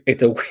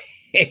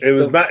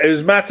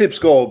Matip's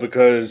goal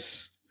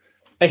because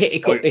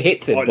it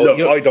hits him.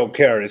 I don't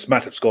care. It's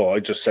Matip's goal. I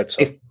just said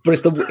so. It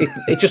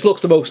just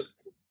looks the most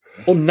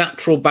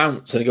unnatural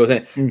bounce, and it goes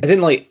in. As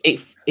in, like it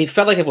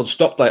felt like everyone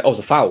stopped. Like, it was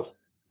a foul.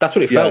 That's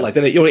what it felt like.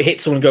 Then it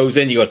hits someone, goes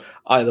in. You go,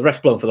 the ref's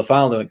blown for the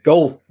foul. And they went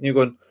goal. And you're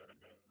going,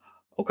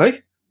 okay.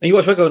 And you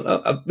watch me going,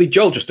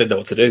 Joel just didn't know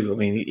what to do. I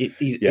mean,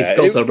 his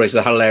goal celebrations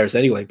are hilarious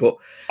anyway. But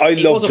I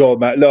love Joel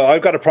Matt. Look,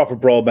 I've got a proper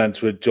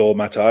bromance with Joel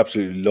Matt. I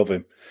absolutely love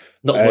him.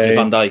 Not as much as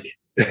Van Dijk.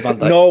 Van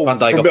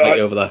Dijk got played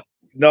over there.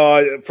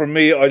 No, for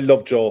me, I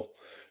love Joel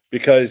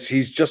because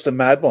he's just a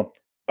mad one.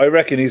 I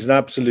reckon he's an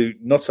absolute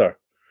nutter.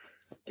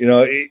 He's... Do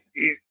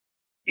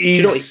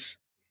you know what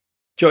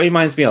he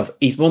reminds me of?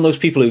 He's one of those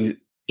people who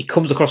he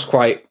comes across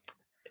probably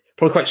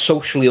quite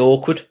socially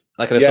awkward,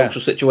 like in a social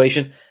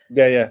situation.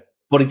 Yeah.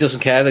 But he doesn't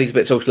care that he's a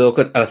bit socially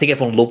awkward, and I think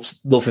everyone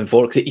love him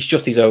for it because he's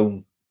just his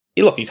own.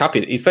 He's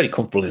happy. He's very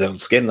comfortable in his own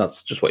skin.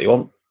 That's just what you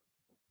want.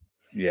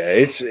 Yeah,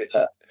 it's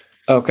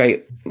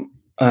okay.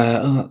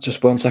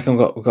 Just 1 second.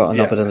 We've got a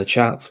nubbin in the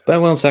chat.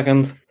 Bear 1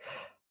 second.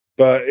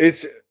 But I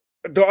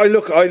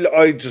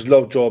just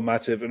love Joel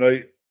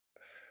Matip,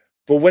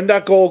 but when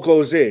that goal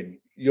goes in,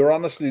 you're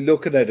honestly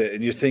looking at it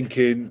and you're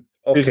thinking,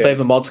 okay. Who's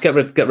favourite mods? Get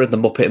rid of the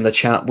Muppet in the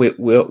chat.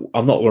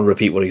 I'm not going to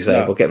repeat what he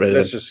said, but get rid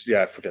of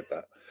him. Forget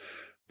that.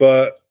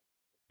 But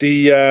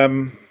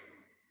we're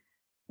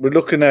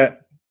looking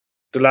at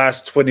the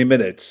last 20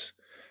 minutes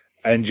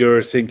and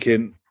you're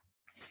thinking,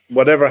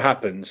 whatever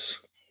happens,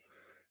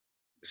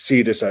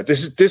 see this out.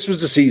 This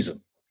was the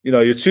season.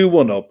 You're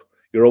 2-1 up.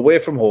 You're away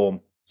from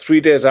home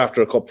 3 days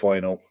after a cup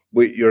final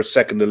with your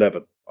second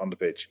 11 on the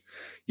pitch.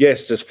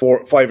 Yes, there's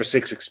 5 or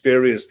 6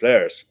 experienced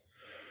players,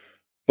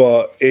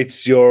 but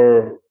it's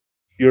you're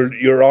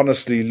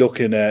honestly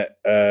looking at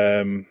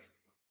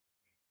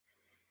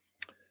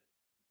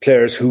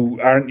players who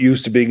aren't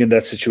used to being in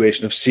that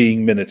situation of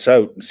seeing minutes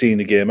out and seeing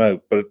the game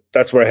out. But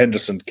that's where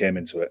Henderson came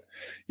into it.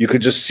 You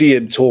could just see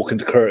him talking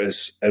to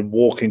Curtis and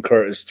walking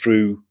Curtis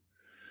through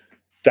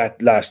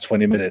that last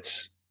 20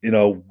 minutes.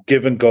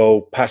 Give and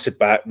go, pass it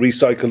back,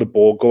 recycle the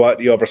ball, go out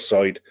the other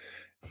side.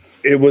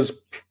 It was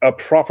a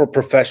proper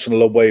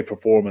professional away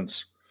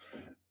performance.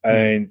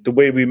 And the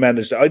way we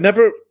managed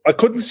it, I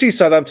couldn't see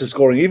Southampton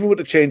scoring, even with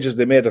the changes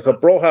they made. I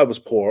thought Broja was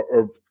poor,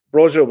 or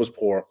Broja was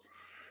poor.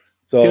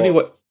 So the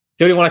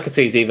only one I could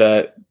see is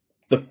either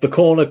the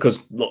corner, because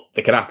look,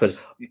 they could happen,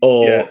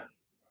 or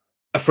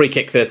a free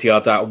kick 30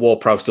 yards out.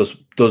 Ward-Prowse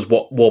does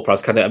what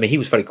Ward-Prowse can do. I mean, he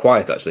was very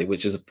quiet actually,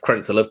 which is a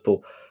credit to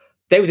Liverpool.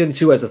 They were doing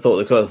two ways. I thought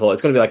it's going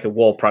to be like a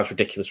Ward-Prowse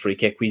ridiculous free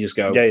kick. We just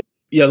go, the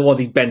ones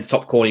he bends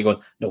top corner. You're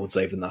going, no one's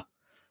saving that.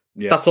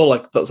 Yeah. That's all.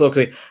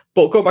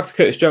 But going back to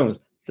Curtis Jones,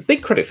 the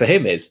big credit for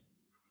him is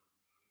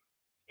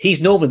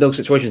he's normally in those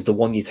situations the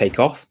one you take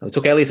off. We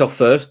took Elliott off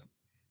first,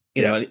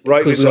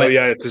 rightly so.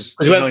 Because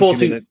we went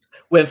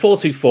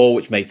 4-2-4,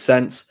 which made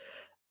sense.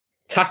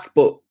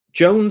 But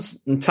Jones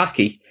and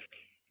Taki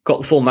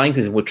got the full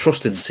 90s and were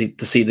trusted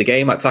to see the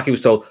game. Like Taki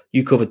was told,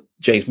 you cover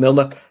James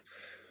Milner,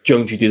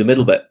 Jones, you do the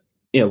middle bit.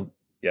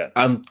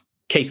 And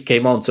Kate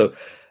came on. So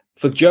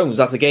for Jones,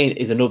 that again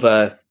is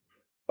another.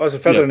 It's a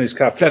feather in his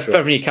cap.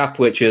 Feather in your cap,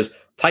 which is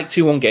tight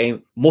 2-1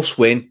 game, must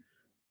win.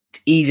 The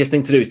easiest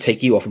thing to do is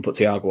take you off and put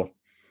Thiago on.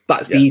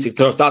 That's the easy.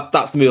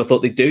 That's the move I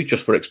thought they'd do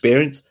just for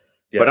experience.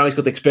 Yeah. But now he's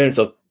got the experience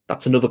of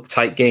that's another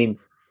tight game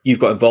you've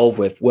got involved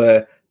with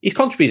where he's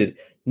contributed.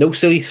 No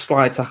silly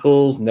slide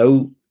tackles,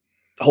 no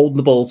holding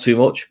the ball too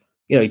much.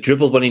 He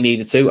dribbled when he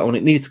needed to, and when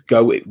it needed to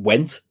go, it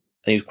went,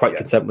 and he was quite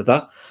content with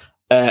that.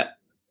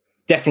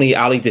 Definitely,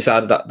 Ali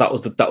decided that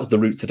was the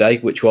route today,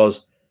 which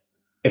was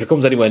if it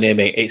comes anywhere near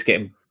me, it's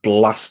getting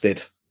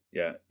blasted.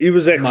 Yeah, he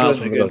was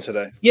excellent again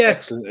today. Yeah,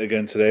 excellent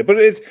again today. But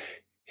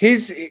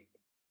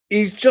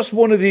he's just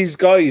one of these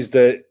guys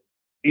that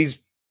he's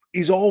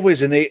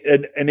always an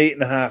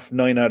 8.5,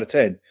 9 out of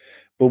 10.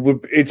 But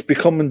it's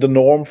becoming the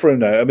norm for him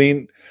now. I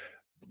mean,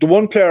 the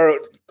one player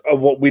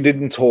what we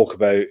didn't talk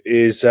about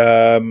is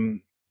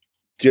possibly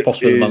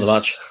the man of the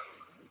match.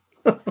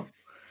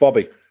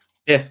 Bobby.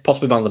 Yeah,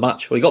 possibly man of the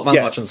match. Well, he got man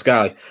of the match on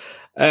Sky.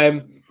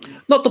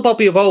 Not the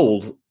Bobby of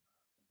old,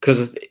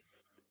 because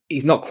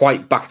he's not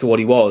quite back to what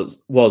he was,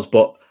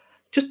 but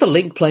just the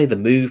link play, the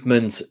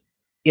movement.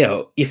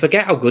 You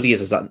forget how good he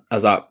is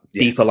as that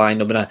deeper line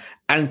number 9.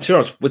 And to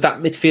us, with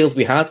that midfield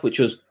we had, which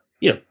was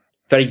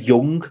very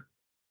young,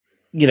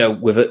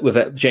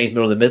 with James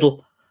Milner in the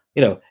middle,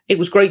 it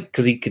was great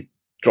because he could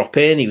drop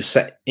in. He was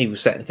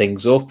setting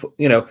things up.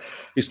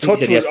 His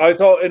touch was. I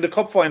thought in the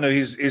cup final,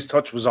 his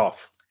touch was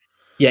off.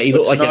 Yeah, he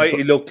looked like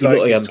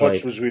his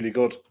touch was really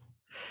good.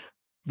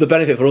 The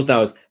benefit for us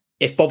now is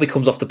if Bobby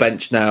comes off the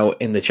bench now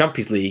in the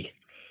Champions League,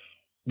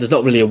 there's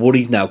not really a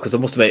worry now, because I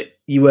must admit,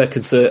 you were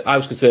concerned. I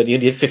was concerned. You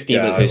only had 15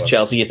 minutes against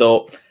Chelsea. You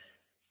thought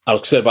I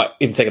was concerned about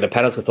him taking a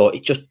penalty. I thought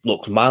it just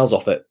looks miles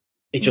off it.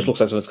 It just looks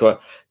like something's going.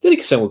 The only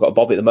concern we've got with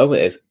Bobby at the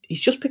moment is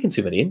he's just picking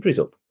too many injuries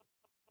up.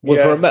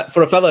 Well,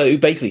 for a fella who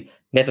basically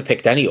never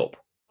picked any up,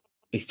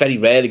 he very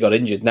rarely got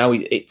injured. Now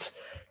it's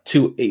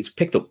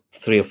picked up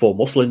 3 or 4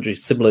 muscle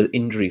injuries, similar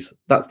injuries.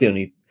 That's the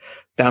only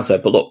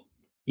downside. But look,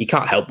 you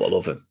can't help but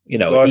love him.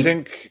 I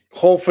think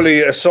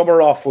hopefully a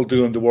summer off will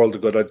do him the world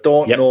of good. I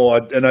don't know,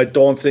 and I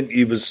don't think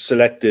he was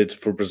selected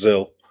for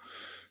Brazil.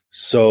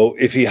 So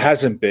if he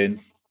hasn't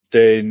been,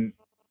 then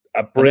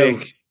a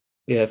break.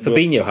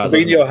 Fabinho has.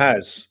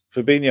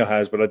 Fabinho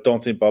has, but I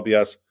don't think Bobby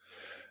has.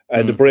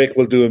 And the break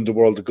will do him the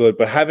world of good.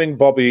 But having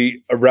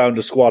Bobby around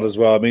the squad as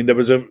well. I mean,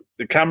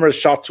 the camera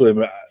shot to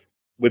him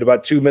with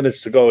about 2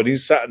 minutes to go, and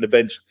he's sat on the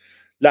bench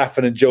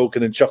laughing and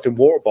joking and chucking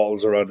water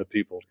bottles around at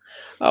people.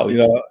 Oh,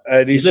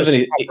 and he's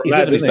living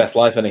his best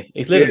life, isn't he?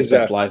 He's living his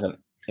best life,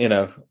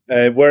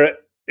 where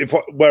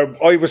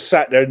I was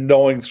sat there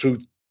gnawing through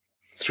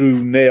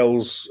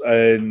nails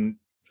and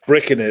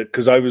bricking it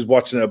because I was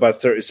watching it about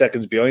 30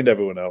 seconds behind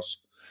everyone else.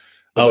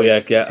 And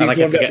I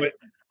kept forgetting.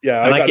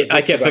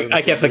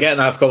 I kept forgetting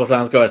that a couple of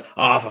times, going,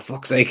 "Oh, for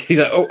fuck's sake!" He's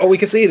like, "Oh, we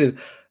conceded."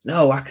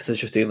 No, Atkinson's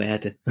just doing my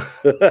head in.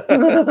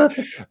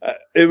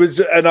 It was,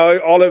 and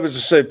all I was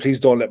just saying, please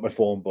don't let my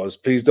phone buzz.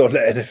 Please don't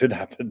let anything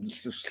happen.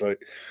 It's just like,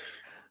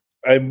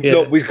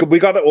 look, we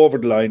got it over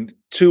the line,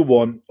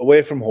 2-1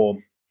 away from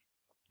home.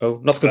 Oh,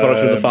 Nottingham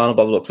Forest in the final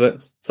by the looks of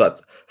it. So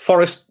that's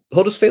Forest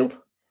Huddersfield.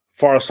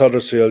 Forest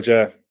Huddersfield,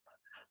 yeah.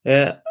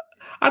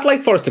 I'd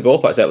like Forest to go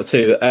up actually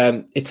too.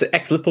 It's an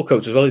ex-Liverpool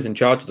coach as well. He's in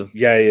charge of them.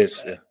 Yeah, he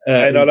is.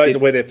 And I like the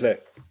way they play.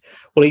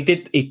 Well,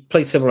 he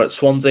played similar at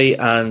Swansea,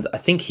 and I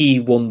think he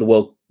won the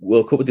World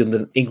Cup with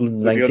the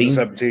England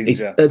 19s.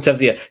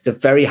 He's a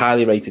very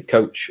highly rated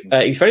coach.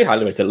 He's very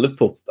highly rated at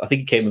Liverpool. I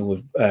think he came in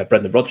with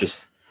Brendan Rodgers.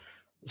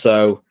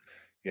 So,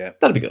 yeah,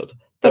 that'd be good.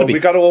 We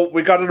got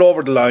it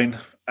over the line,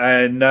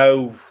 and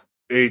now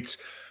it's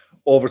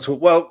over to.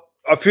 Well,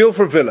 I feel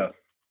for Villa,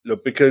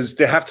 look, because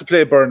they have to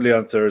play Burnley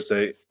on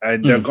Thursday,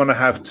 and they're going to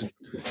have to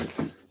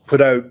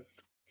put out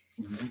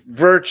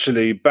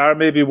virtually, bar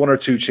maybe 1 or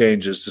 2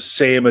 changes, the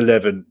same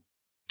 11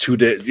 2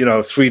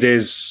 days, 3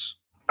 days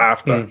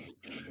after,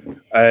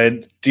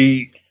 and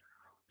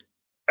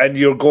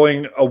you're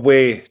going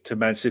away to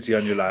Man City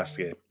on your last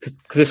game.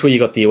 Because this is where you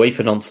got the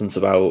UEFA nonsense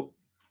about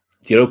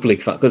the Europa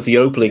League fan. Because the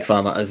Europa League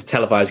fan is a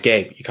televised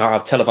game. You can't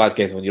have televised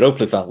games on the Europa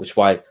League fan, which is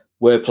why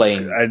we're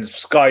playing and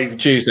Sky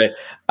Tuesday,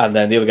 and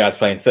then the other guy's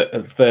playing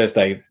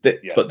Thursday.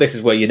 But this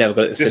is where you never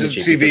got the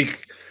synergy.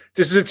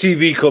 This is a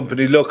TV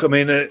company. Look, I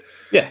mean, the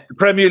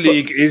Premier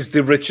League is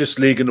the richest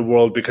league in the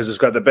world because it's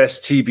got the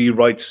best TV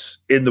rights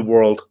in the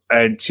world,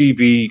 and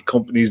TV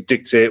companies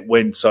dictate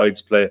when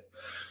sides play.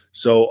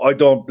 So I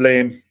don't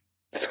blame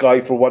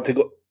Sky for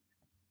wanting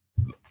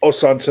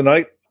us on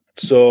tonight.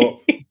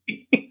 So,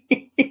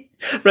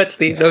 Red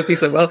Steve knows me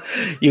so well.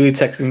 You were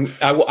texting.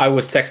 I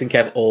was texting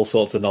Kev all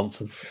sorts of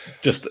nonsense.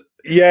 Just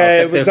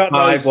it was not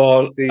nice.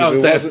 Steve.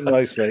 It wasn't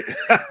nice, mate.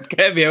 It's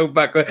getting me home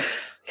back.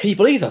 Can you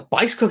believe a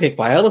bicycle kick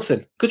by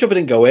Ellison? Good job it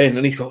didn't go in.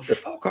 And he's going,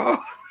 fuck off.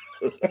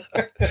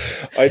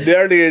 I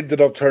nearly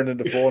ended up turning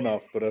the phone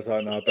off, but I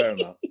thought, no, better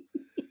not.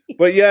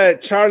 But yeah,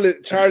 Charlie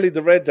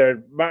the Red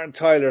there, Martin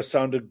Tyler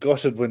sounded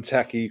gutted when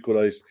Taki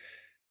equalised.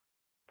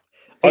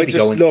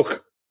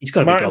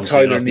 Martin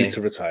Tyler needs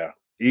to retire.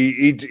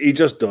 He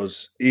just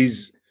does.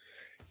 He's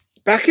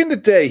back in the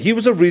day, he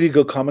was a really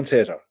good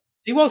commentator.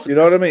 He was. You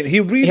know what I mean? He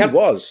really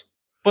was.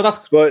 But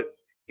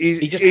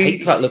he just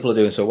hates that Liverpool are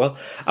doing so well.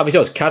 I mean,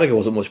 Carragher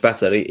wasn't much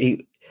better.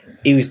 He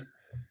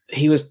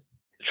was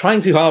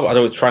trying too hard. I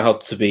don't try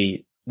hard to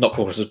be not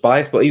come across as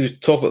biased, but he was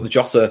talking about the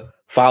Jota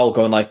foul,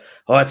 going like,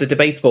 "Oh, it's a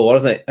debatable one,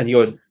 isn't it?" And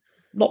you're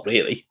not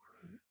really.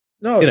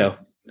 No,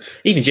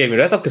 even Jamie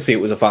Redknapp could see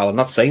it was a foul, and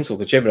that's saying so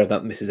because Jamie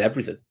Redknapp misses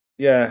everything.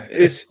 Yeah,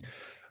 it's.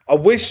 I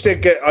wish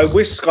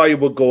Sky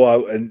would go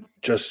out and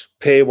just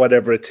pay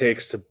whatever it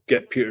takes to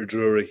get Peter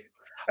Drury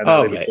and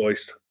Ali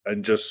Boyce,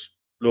 and just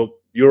look.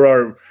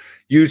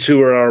 You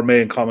two are our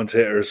main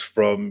commentators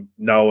from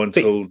now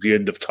until the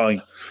end of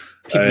time.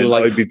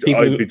 I'd be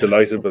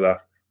delighted with that.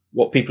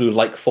 What, people who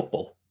like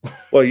football?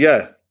 Well,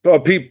 yeah. Well,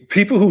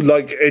 people who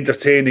like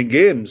entertaining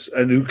games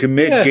and who can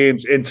make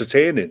games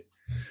entertaining.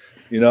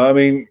 I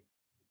mean...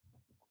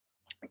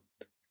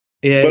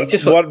 Yeah,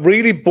 what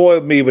really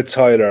boiled me with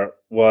Tyler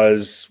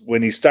was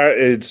when he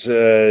started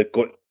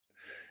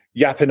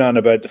yapping on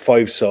about the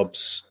 5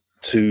 subs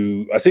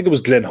to, I think it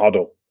was Glenn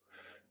Hoddle.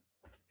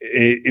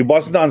 It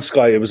wasn't on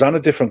Sky, it was on a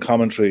different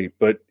commentary,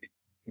 but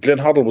Glenn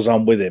Hoddle was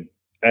on with him.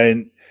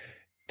 And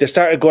they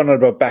started going on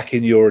about back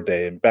in your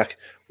day, and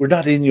we're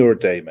not in your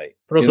day, mate.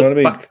 But also, you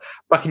know what I mean?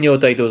 Back in your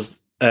day,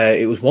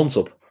 it was 1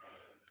 sub.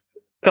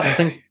 That's the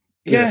thing.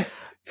 Yeah.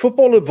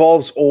 Football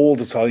evolves all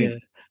the time.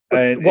 Yeah.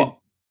 And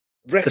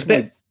wrecks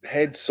my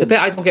head sometimes. The bit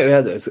I don't get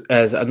ahead is,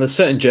 and there's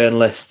certain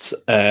journalists,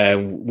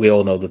 we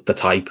all know the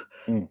type,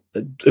 who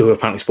are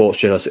apparently sports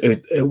journalists.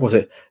 Who was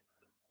it?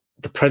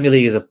 The Premier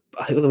League is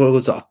I think the word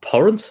was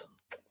abhorrent,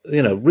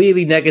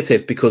 really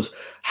negative because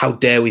how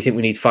dare we think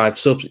we need 5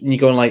 subs? And you're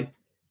going like,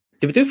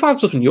 did we do 5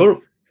 subs in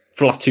Europe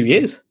for the last 2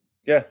 years?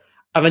 Yeah.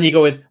 And then you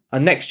go in,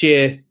 and next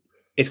year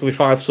it's going to be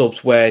 5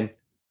 subs when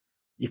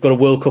you've got a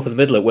World Cup in the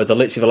middle of it where they're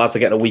literally the lads are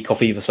getting a week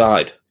off either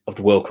side of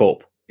the World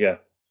Cup. Yeah.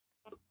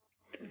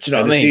 Do you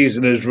know what I mean? The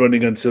season is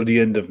running until the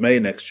end of May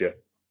next year.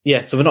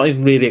 Yeah, so we're not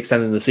even really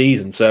extending the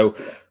season. So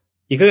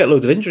you're going to get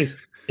loads of injuries.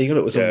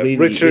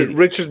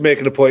 Richard's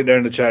making a point there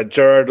in the chat.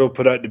 Gerrard will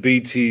put out the B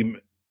team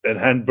and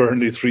hand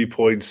Burnley 3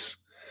 points.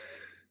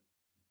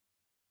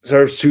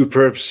 Serves 2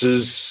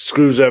 purposes,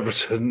 screws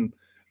Everton,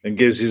 and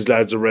gives his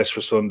lads a rest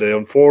for Sunday.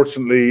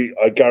 Unfortunately,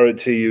 I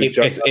guarantee you...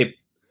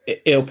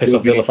 It'll piss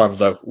off Villa fans,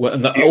 though.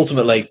 And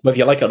ultimately, whether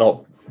you like it or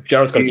not,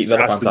 Gerrard's got to keep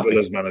Villa fans happy.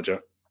 Villa's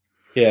manager.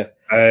 Yeah.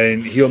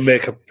 And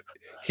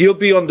he'll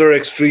be under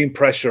extreme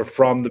pressure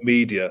from the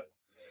media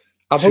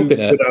to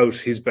put out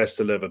his best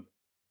 11.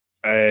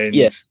 And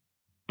yes,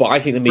 but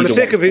I think the media, for the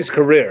sake of his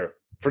career,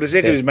 for the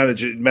sake of his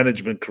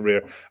management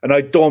career, and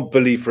I don't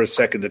believe for a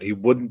second that he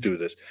wouldn't do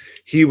this.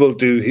 He will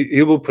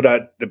put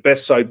out the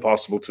best side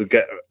possible to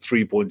get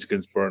 3 points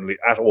against Burnley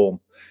at home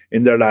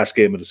in their last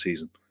game of the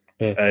season.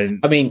 Yeah.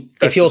 And I mean,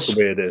 that's just the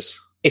way it is.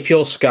 If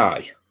you're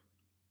Sky,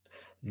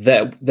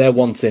 they're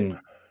wanting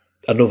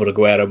another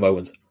Aguero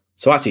moment.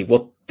 So actually,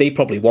 what they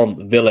probably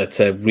want Villa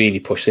to really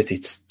push City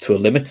to a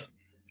limit,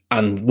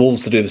 and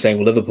Wolves to do the same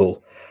with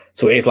Liverpool.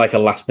 So it is like a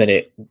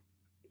last-minute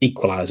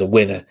equaliser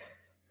winner,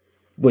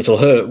 which will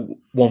hurt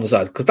one of the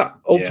sides. Because that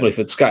ultimately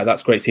for Sky,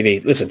 that's great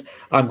TV. Listen,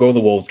 I'm going to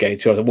the Wolves game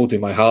too. I won't do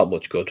my heart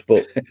much good,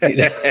 but,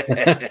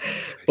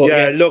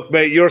 look,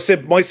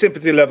 mate, my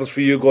sympathy levels for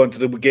you going to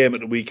the game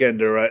at the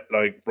weekend are at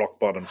like rock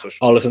bottom. So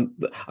listen,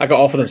 I got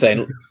offered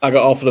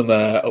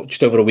them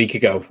just over a week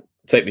ago.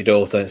 Take me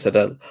daughter and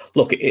said,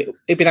 "Look, it'd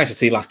be nice to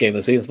see last game of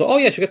the season." But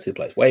she'll get to the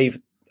place.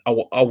 Wave.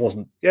 I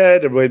wasn't. Yeah,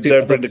 they're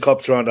bringing the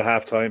cups around at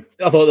half time.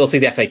 I thought they'll see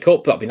the FA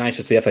Cup. That'd be nice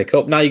to see the FA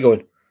Cup. Now you're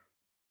going,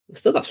 there's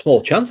still that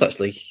small chance,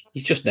 actually.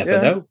 You just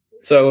never know.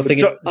 So I'm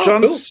thinking,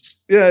 cool.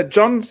 Yeah,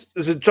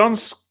 is it John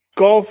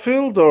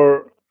Schofield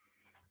or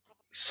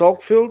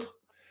Salkfield?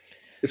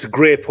 It's a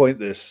great point,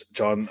 this,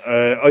 John.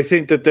 I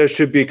think that there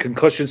should be a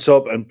concussion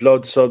sub and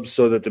blood subs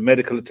so that the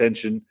medical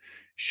attention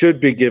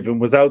should be given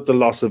without the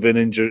loss of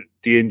the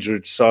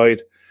injured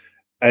side.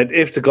 And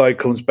if the guy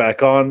comes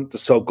back on, the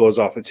sub goes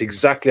off. It's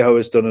exactly how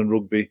it's done in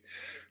rugby.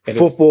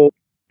 Football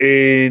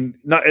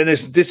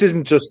this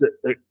isn't just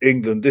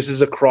England. This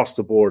is across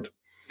the board.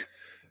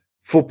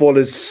 Football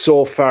is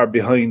so far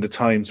behind the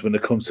times when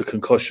it comes to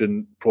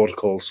concussion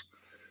protocols.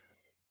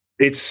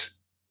 It's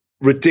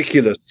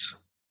ridiculous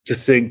to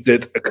think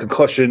that a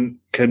concussion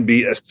can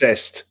be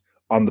assessed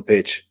on the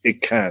pitch.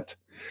 It can't.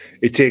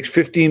 It takes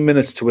 15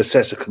 minutes to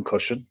assess a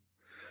concussion.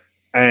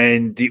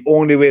 And the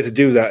only way to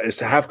do that is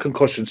to have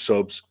concussion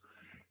subs.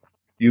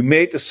 You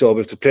make the sub.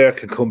 If the player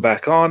can come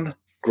back on,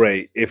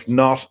 great. If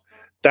not,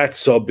 that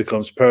sub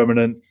becomes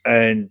permanent,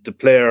 and the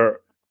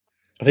player,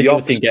 the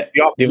opposition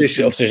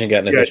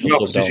get an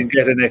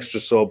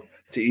extra sub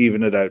to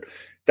even it out.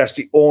 That's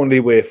the only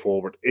way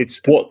forward. It's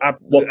what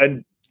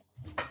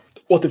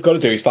they've got to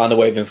do is find a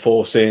way of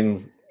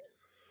enforcing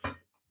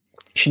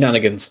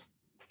shenanigans,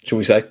 shall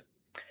we say?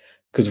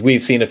 Because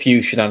we've seen a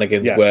few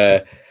shenanigans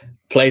where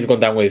players have gone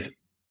down with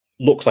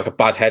looks like a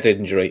bad head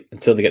injury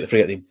until they get the free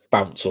hit, they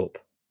bounce up.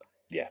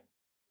 Yeah,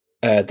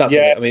 that's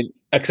what I mean.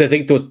 Because I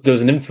think there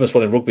was an infamous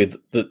one in rugby.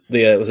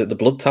 Was it the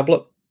blood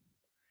tablet?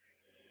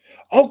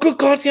 Oh, good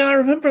God! Yeah, I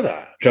remember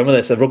that. Do you remember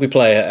this? A rugby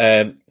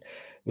player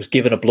was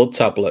given a blood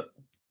tablet.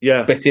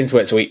 Yeah, bit into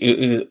it, so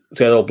he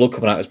had all blood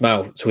coming out of his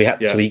mouth. So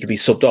he could be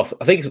subbed off.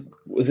 I think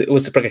it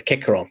was to bring a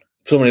kicker on,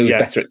 someone who was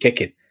better at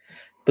kicking,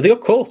 but they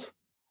got caught.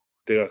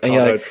 They got caught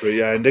out for it,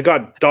 and they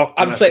got docked.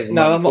 I'm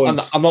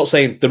not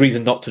saying the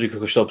reason not to do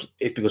concussion subs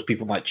is because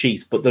people might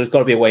cheat, but there's got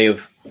to be a way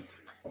of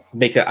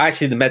making it.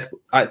 Actually,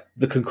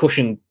 the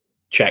concussion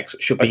checks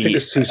should be.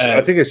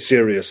 I think it's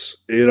serious.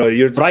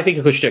 But I think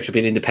concussion checks should be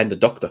an independent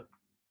doctor,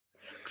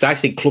 because I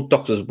think club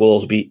doctors will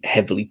also be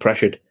heavily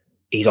pressured.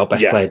 He's our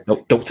best player.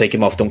 No, don't take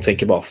him off. Don't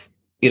take him off.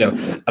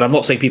 And I'm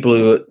not saying people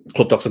who are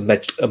club doctors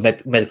are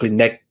medically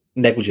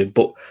negligent,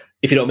 but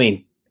if you know what I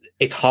mean,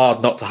 it's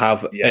hard not to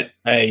have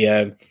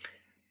a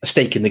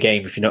stake in the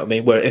game, if you know what I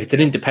mean. Where if it's an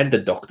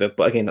independent doctor,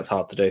 but again, that's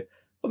hard to do.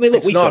 I mean,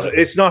 look,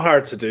 it's not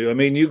hard to do. I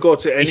mean, you go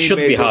to any. It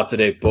shouldn't be hard to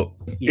do, but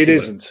it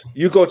isn't.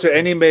 You go to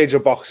any major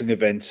boxing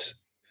event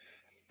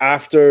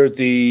after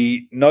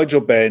the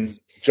Nigel Benn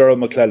Gerald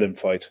McClellan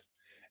fight,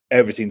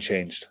 everything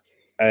changed.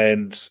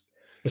 And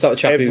was that the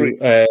chap who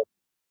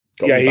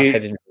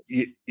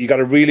he got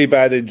a really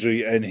bad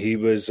injury, and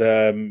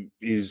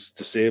he's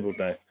disabled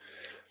now.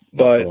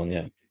 But the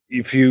one,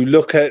 if you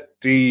look at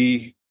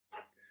the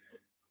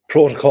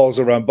protocols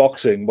around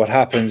boxing, what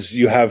happens,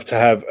 you have to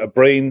have a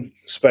brain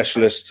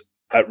specialist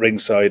at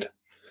ringside,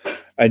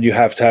 and you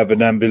have to have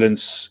an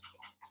ambulance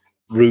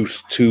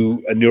route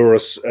to a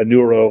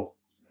neuro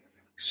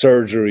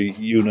surgery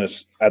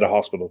unit at a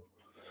hospital.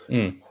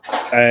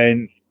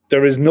 And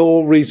there is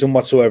no reason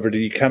whatsoever that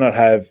you cannot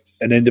have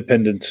an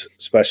independent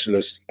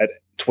specialist at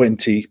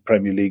 20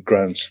 Premier League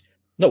grounds.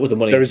 Not with the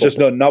money. There is just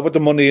not with the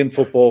money in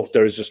football.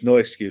 There is just no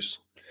excuse.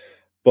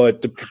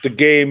 But the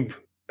game,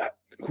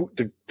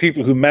 the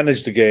people who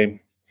manage the game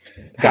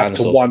have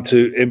to want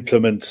to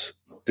implement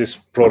this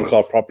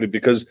protocol properly,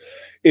 because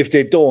if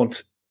they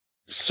don't,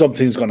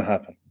 something's going to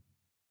happen.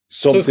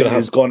 Something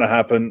is going to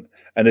happen,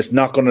 and it's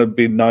not going to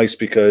be nice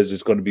because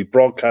it's going to be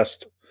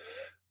broadcast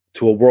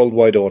to a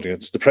worldwide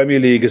audience. The Premier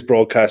League is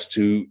broadcast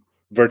to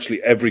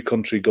virtually every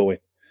country going.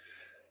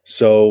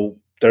 So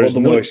there is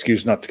no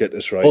excuse not to get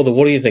this right. The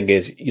worrying thing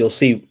is you'll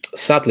see,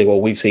 sadly,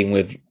 what we've seen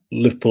with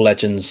Liverpool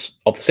legends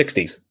of the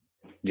 60s.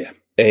 Yeah.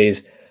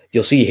 Is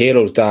you'll see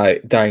heroes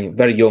dying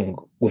very young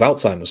with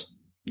Alzheimer's.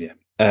 Yeah.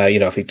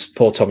 I think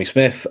poor Tommy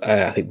Smith,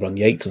 I think Ron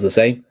Yates is the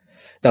same.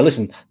 Now,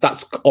 listen,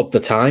 that's of the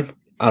time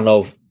and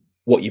of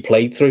what you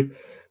played through,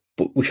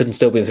 but we shouldn't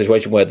still be in a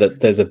situation where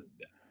there's a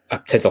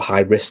potential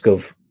high risk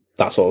of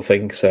that sort of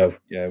thing. So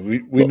yeah,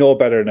 we know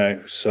better now.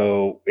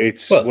 So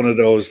it's one of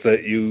those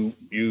that you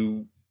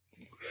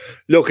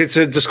look. It's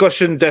a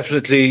discussion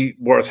definitely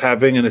worth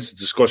having, and it's a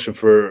discussion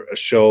for a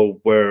show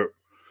where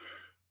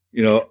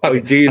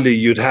ideally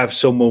you'd have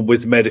someone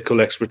with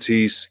medical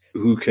expertise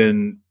who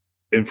can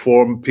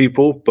inform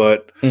people.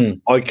 But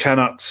I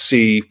cannot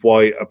see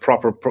why a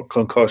proper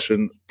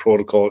concussion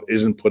protocol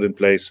isn't put in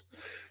place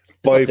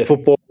by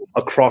football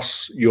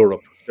across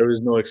Europe. There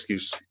is no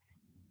excuse.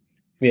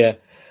 Yeah.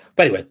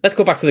 But anyway, let's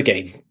go back to the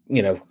game.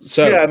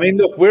 So yeah, I mean,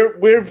 look,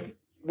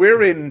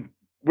 we're in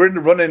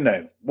the run-in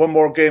now. One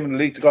more game in the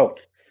league to go.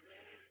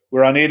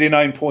 We're on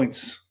 89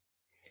 points.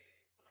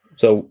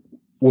 So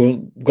we're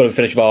going to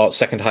finish with our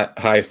second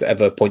highest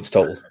ever points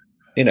total.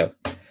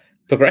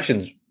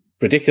 Progression's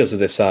ridiculous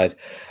with this side.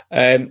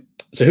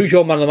 So who's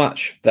your man of the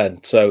match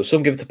then? So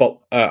some give it to Bob.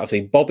 I've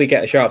seen Bobby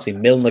get a shout. I've seen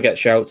Milner get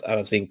shouts, and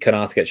I've seen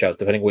Canate get shouts,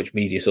 depending which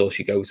media source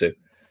you go to.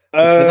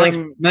 It's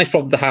a nice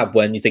problem to have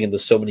when you're thinking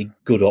there's so many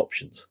good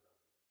options.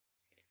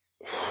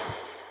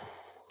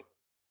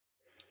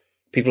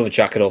 People in the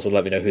chat can also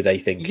let me know who they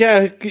think.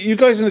 Yeah, you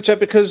guys in the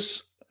chat,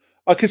 because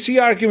I could see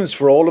arguments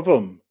for all of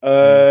them.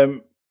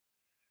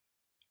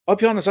 I'll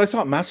be honest, I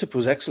thought Matip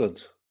was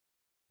excellent.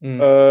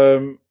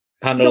 I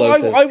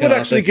would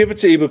actually give it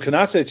to Ibu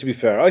Kanate, to be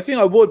fair. I think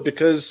I would,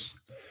 because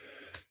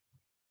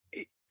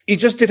he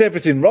just did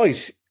everything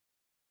right.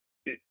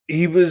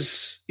 I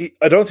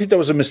don't think there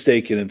was a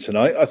mistake in him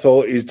tonight. I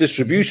thought his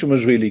distribution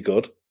was really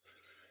good.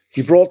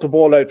 He brought the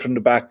ball out from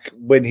the back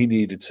when he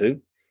needed to.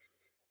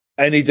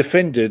 And he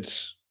defended.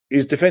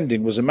 His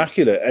defending was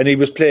immaculate. And he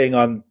was playing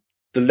on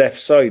the left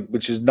side,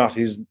 which is not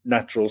his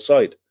natural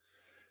side.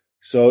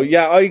 So,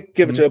 yeah, I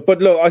give it to him.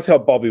 But look, I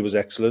thought Bobby was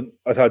excellent.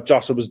 I thought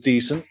Jota was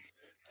decent.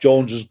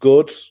 Jones was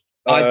good.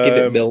 I'd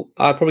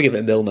probably give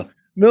it to Milner.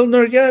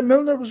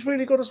 Milner was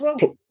really good as well.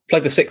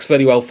 Played the six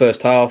very well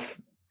first half.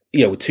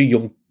 With two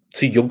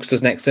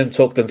youngsters next to him,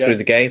 talked them through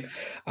the game,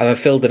 and then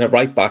filled in at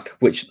right back,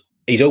 which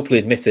he's openly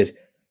admitted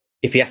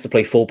if he has to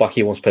play full back,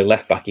 he wants to play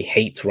left back. He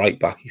hates right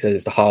back. He says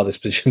it's the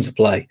hardest position to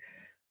play.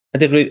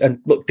 And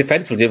look,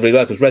 defensively did really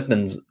well because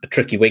Redmond's a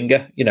tricky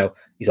winger.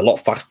 He's a lot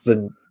faster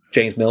than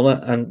James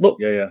Milner, and look,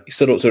 he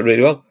stood up to it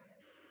really well.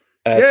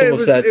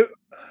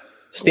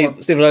 Stephen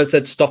Leonard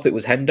said, "Stop it."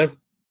 Was Hendo?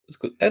 Was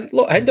good. And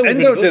look, Hendo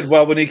really did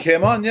well when he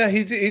came on. Yeah,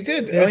 he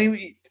did. Yeah. I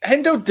mean,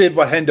 Hendo did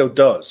what Hendo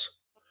does.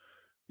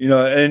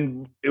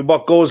 And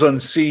what goes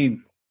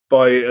unseen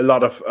by a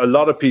lot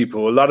of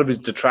people, a lot of his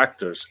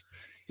detractors,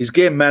 his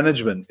game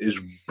management is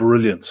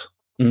brilliant.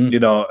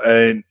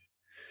 And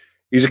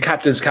he's a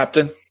captain's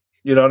captain.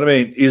 You know what I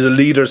mean? He's a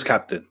leader's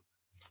captain.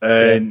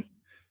 And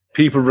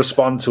people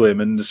respond to him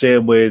in the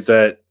same way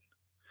that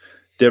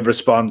they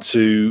respond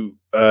to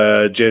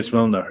James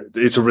Milner.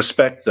 It's a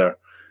respect there.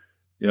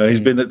 He's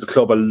been at the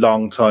club a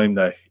long time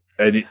now.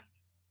 And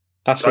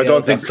I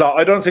don't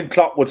think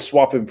Klopp would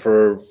swap him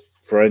for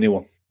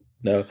anyone.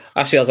 No,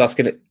 actually, I was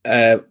asking,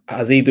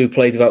 has Ibu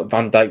played without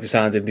Van Dijk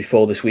beside him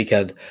before this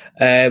weekend?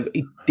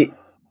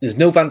 There's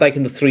no Van Dijk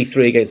in the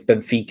 3-3 against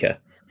Benfica,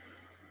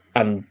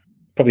 and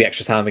probably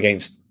extra time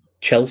against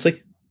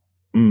Chelsea.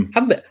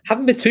 Haven't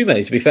been too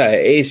many, to be fair.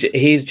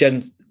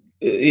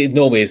 It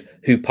normally is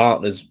who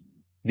partners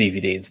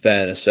VVD, in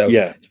fairness. So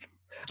yeah,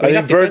 I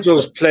think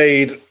Virgil's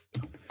played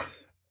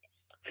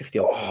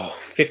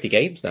 50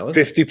 games now.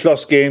 50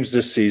 plus games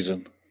this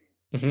season.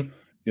 Mm-hmm.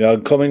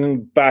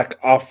 Coming back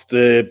off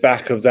the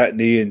back of that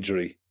knee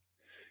injury,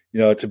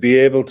 to be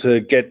able to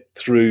get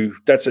through,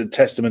 that's a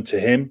testament to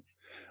him,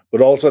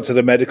 but also to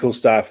the medical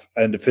staff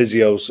and the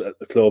physios at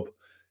the club.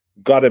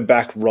 Got him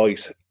back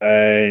right,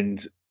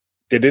 and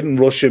they didn't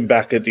rush him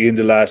back at the end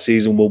of last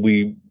season when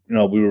we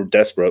were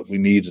desperate. We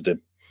needed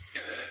him.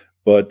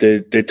 But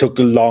they took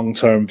the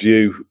long-term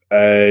view,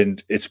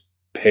 and it's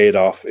paid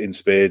off in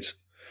spades.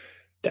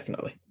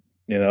 Definitely.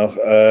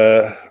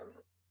 Other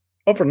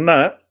than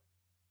that,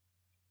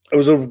 it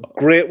was a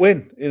great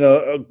win.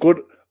 A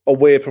good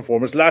away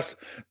performance. The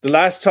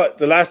last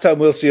time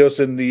we'll see us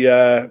in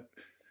the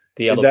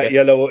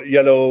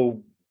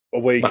yellow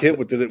away kit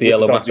with the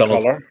yellow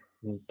McDonald's collar.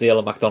 The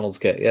yellow McDonald's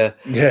kit, yeah.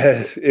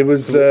 Yeah, it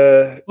was.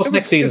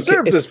 Next season's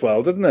served kit? as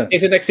well, didn't it?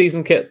 Is it next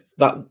season kit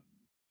that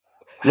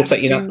looks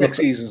like next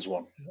season's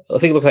one? I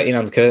think it looks like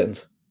Inan's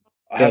curtains.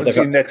 I haven't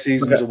seen next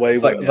season's away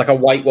one. It's like a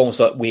white one with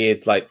that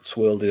weird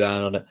swirl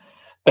design on it.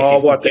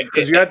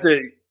 Because you had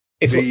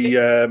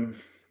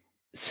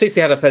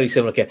City had a very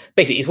similar kit.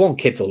 Basically, it's one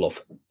kit to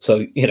love. So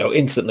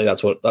instantly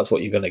that's what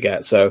you're going to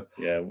get. So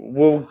yeah,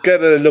 we'll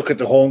get a look at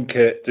the home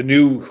kit, the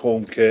new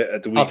home kit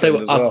at the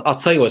weekend. I'll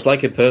tell you what it's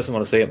like in person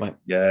when I see it, mate.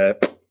 Yeah.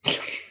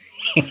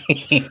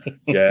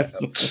 Yeah.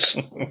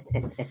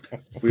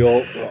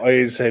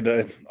 I say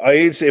that.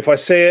 If I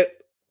say it,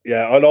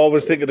 yeah, I'll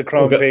always think of the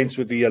crown paints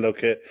with the yellow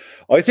kit.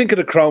 I think of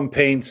the crown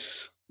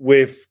paints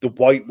with the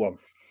white one.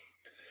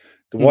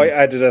 The white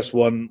Adidas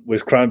one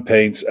with crown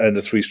paints and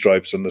the 3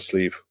 stripes on the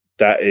sleeve.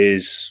 That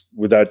is,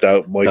 without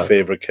doubt, my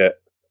favourite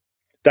kit.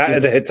 That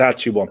and the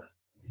Hitachi one.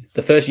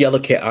 The first yellow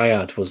kit I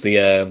had was the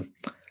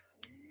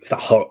it's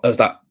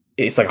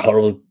like a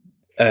horrible.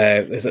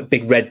 There's a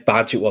big red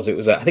badge. It was.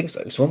 I think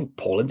it was one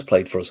Paul Ince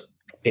played for us.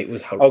 It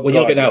was horrible. When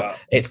you look at it now,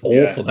 it's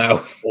awful now.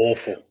 It's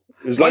awful.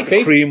 It was like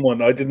the cream one.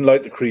 I didn't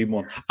like the cream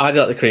one. I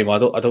didn't like the cream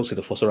one. I don't see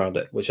the fuss around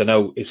it, which I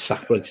know is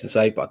sacrilege to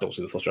say, but I don't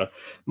see the fuss around it.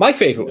 My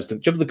favourite was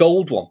the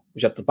gold one,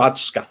 which had the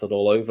badge scattered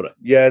all over it.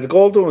 Yeah, the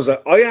gold one was.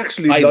 I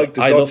actually liked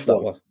the Dutch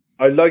one.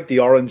 I like the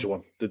orange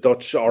one, the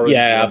Dutch orange.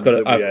 Yeah, I've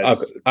got. I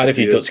had a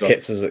few Dutch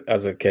kits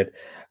as a kid.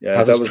 Yeah,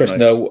 how does Chris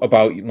know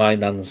about my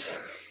nan's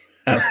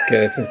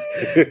curtains?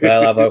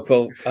 Well,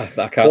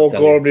 I can't. Paul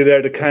Gormley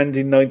there, the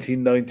Candy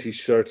 1990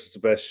 shirt's the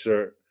best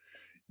shirt.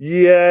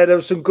 Yeah, there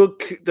was some good.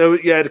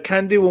 The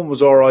Candy one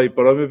was all right,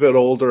 but I'm a bit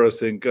older, I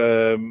think.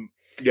 I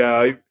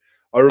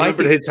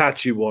remember the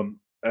Hitachi one.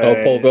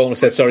 Paul Gormley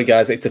said, "Sorry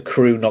guys, it's a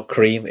crew, not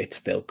cream. It's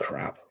still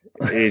crap.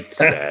 It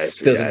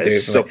doesn't do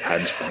it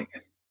for me."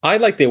 I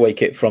like the away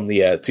kit from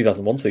the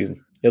 2001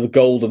 season. The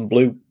gold and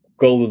blue,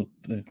 the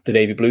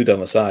navy blue down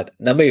the side.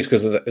 Now maybe it's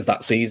because it's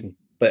that season.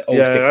 But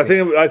I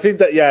think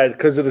that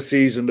because of the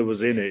season that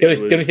was in it.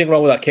 The only thing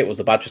wrong with that kit was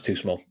the badge was too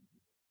small.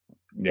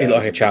 Yeah, it looked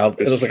like a child.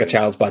 It looks like a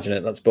child's badge in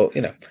it. That's always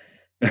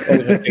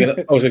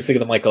makes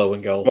thinking of Michael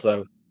Owen goal.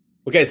 So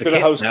we're getting to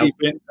kits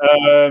housekeeping.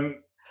 Now.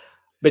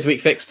 Midweek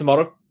fix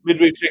tomorrow.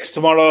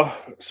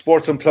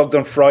 Sports Unplugged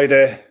on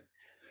Friday.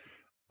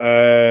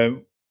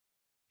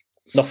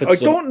 Nothing.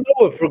 Don't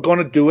know if we're going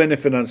to do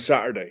anything on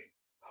Saturday.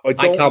 I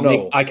can't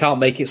know. I can't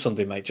make it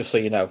Sunday, mate. Just so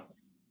you know.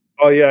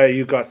 Oh yeah,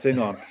 you got a thing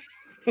on.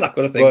 I've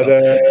got a thing on.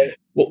 I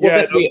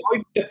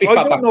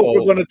don't know if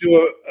we're going to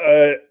do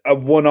a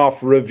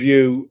one-off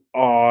review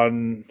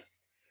on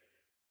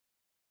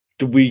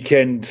the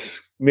weekend.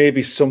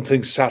 Maybe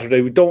something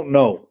Saturday. We don't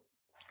know.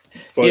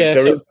 But I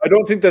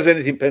don't think there's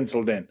anything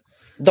penciled in.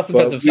 Nothing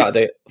penciled for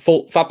Saturday.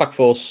 Fatback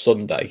 4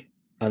 Sunday,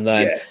 and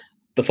then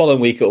the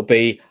following week it'll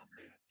be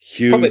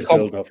huge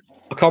build-up.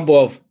 A combo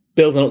of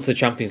building up to the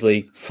Champions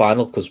League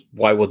final, because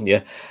why wouldn't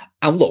you?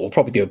 And look, we'll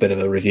probably do a bit of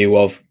a review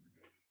of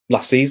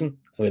last season.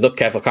 I mean, look,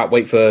 Kev, I can't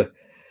wait for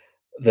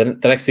the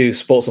next two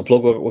Sports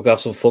Unplugged. We'll have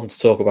some fun to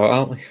talk about,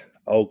 aren't we?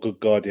 Oh, good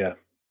God, yeah.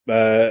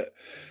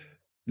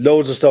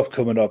 Loads of stuff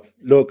coming up.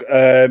 Look,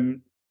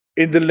 in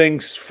the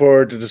links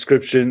for the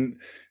description,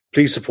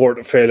 please support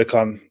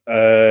Féileacáin.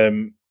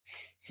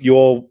 You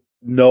all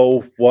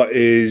know what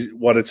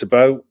it's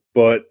about,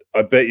 but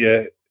I bet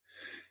you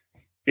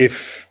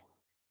if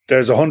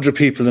there's 100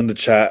 people in the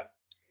chat,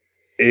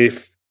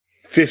 if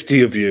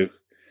 50 of you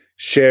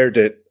shared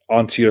it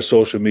onto your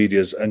social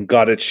medias and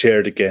got it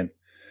shared again,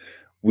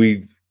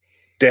 we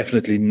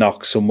definitely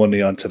knock some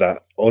money onto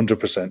that,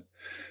 100%.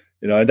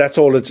 And that's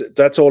all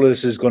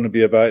this is going to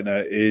be about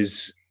now,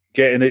 is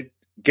getting it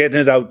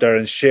out there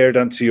and shared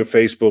onto your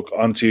Facebook,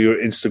 onto your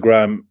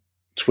Instagram,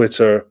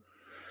 Twitter,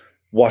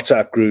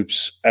 WhatsApp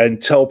groups,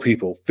 and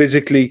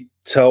physically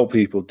tell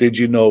people, did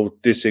you know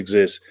this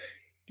exists?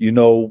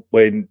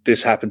 When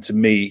this happened to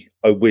me,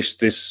 I wish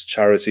this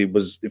charity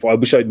I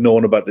wish I'd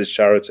known about this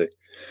charity,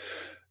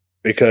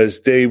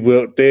 because they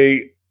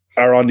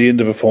are on the end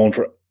of a phone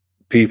for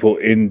people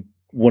in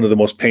one of the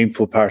most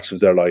painful parts of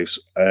their lives,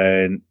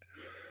 and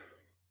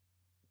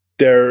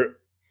they're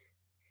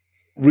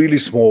really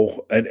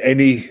small, and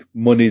any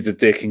money that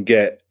they can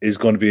get is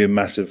going to be a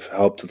massive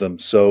help to them.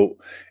 So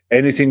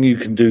anything you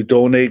can do,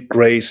 donate,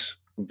 great,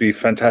 would be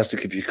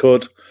fantastic if you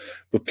could,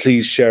 but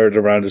please share it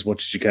around as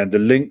much as you can. The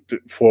link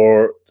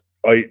for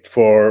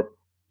Féileacáin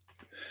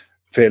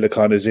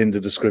is in the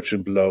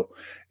description below.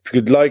 If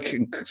you could like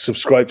and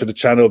subscribe to the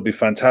channel, it would be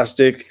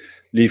fantastic.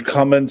 Leave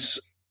comments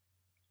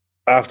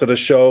after the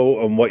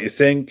show on what you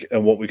think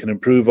and what we can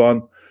improve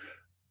on.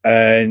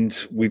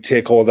 And we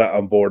take all that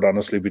on board,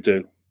 honestly, we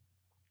do.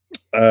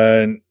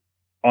 And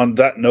on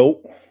that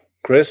note,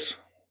 Chris?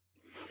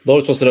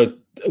 Laura wants to know,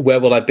 where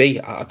will I be?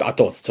 I don't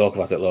want to talk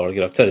about it, Laura.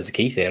 I've turned into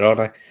Keith here, aren't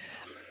I?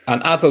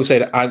 And Avo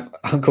said, I'm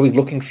coming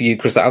looking for you,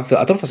 Chris. I don't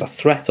know if it's a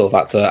threat or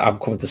that's I'm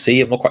coming to see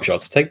you. I'm not quite sure how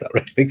to take that,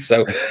 really.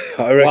 So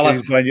I reckon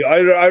he's buying you.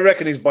 I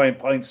reckon he's buying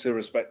pints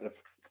irrespective.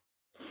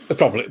 It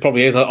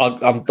probably is.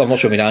 I'm not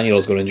sure my 9-year-old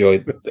is going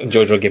to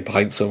enjoy drinking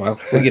pints somehow.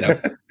 But,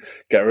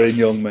 get her in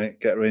young, mate.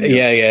 Get her in young.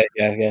 Yeah.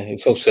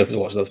 It's so surface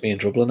watching. That's me in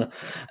trouble, isn't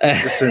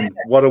it? Listen,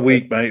 what a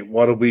week, mate.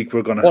 What a week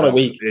we're going to have. What a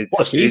week.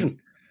 What a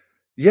season.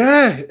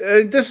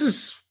 This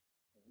is...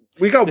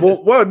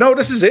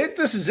 This is it.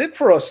 This is it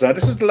for us now.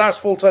 This is the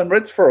last full-time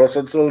Reds for us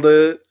until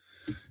the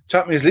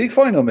Champions League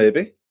final,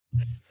 maybe.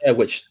 Yeah,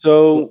 we'll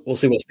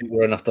see what state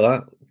we're in after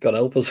that. God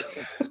help us.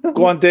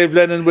 Go on, Dave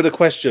Lennon, with a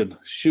question.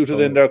 Shoot it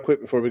in there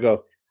quick before we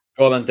go.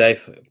 Go on, then,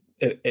 Dave.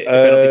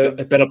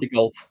 It better be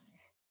golf.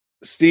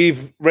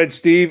 Red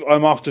Steve,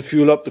 I'm off to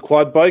fuel up the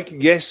quad bike.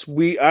 Yes,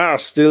 we are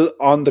still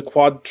on the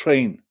quad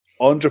train,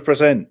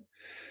 100%.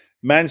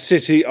 Man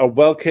City are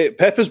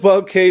Pep is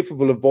well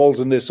capable of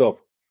ballsing this up.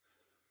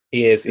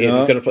 He is. He's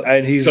going to play.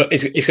 And he's going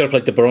to play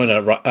De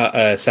Bruyne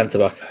at centre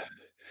back.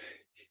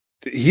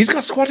 He's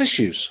got squad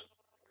issues.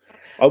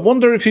 I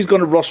wonder if he's going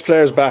to rush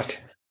players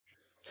back.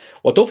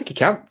 Well, I don't think he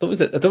can. I don't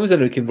think there's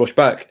anyone who can rush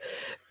back.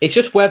 It's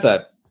just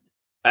whether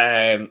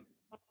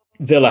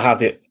Villa have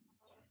the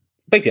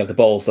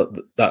balls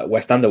that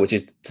West Ham, which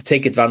is to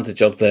take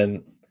advantage of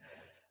the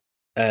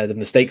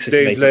mistakes that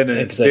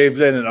Dave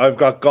Lennon, I've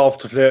got golf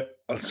to play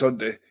on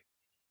Sunday.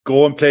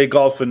 Go and play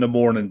golf in the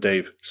morning,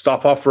 Dave.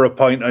 Stop off for a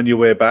pint on your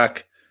way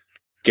back.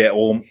 Get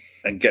home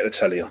and get a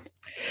telly on.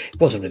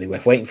 It wasn't really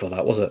worth waiting for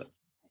that, was it?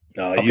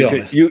 No,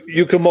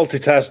 you can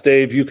multitask,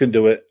 Dave. You can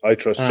do it. I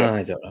trust you.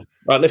 I don't know.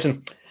 Right,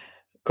 listen.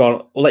 Go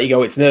on, I'll let you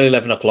go. It's nearly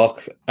 11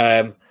 o'clock.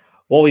 What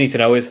we need to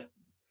know is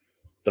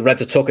the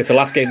Reds are took. It's the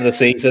last game of the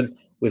season.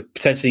 We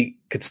potentially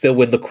could still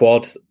win the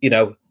quad.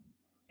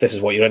 This is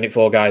what you're in it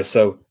for, guys.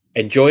 So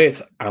enjoy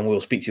it, and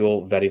we'll speak to you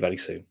all very, very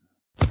soon.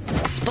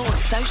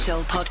 Sports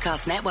Social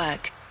Podcast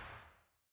Network.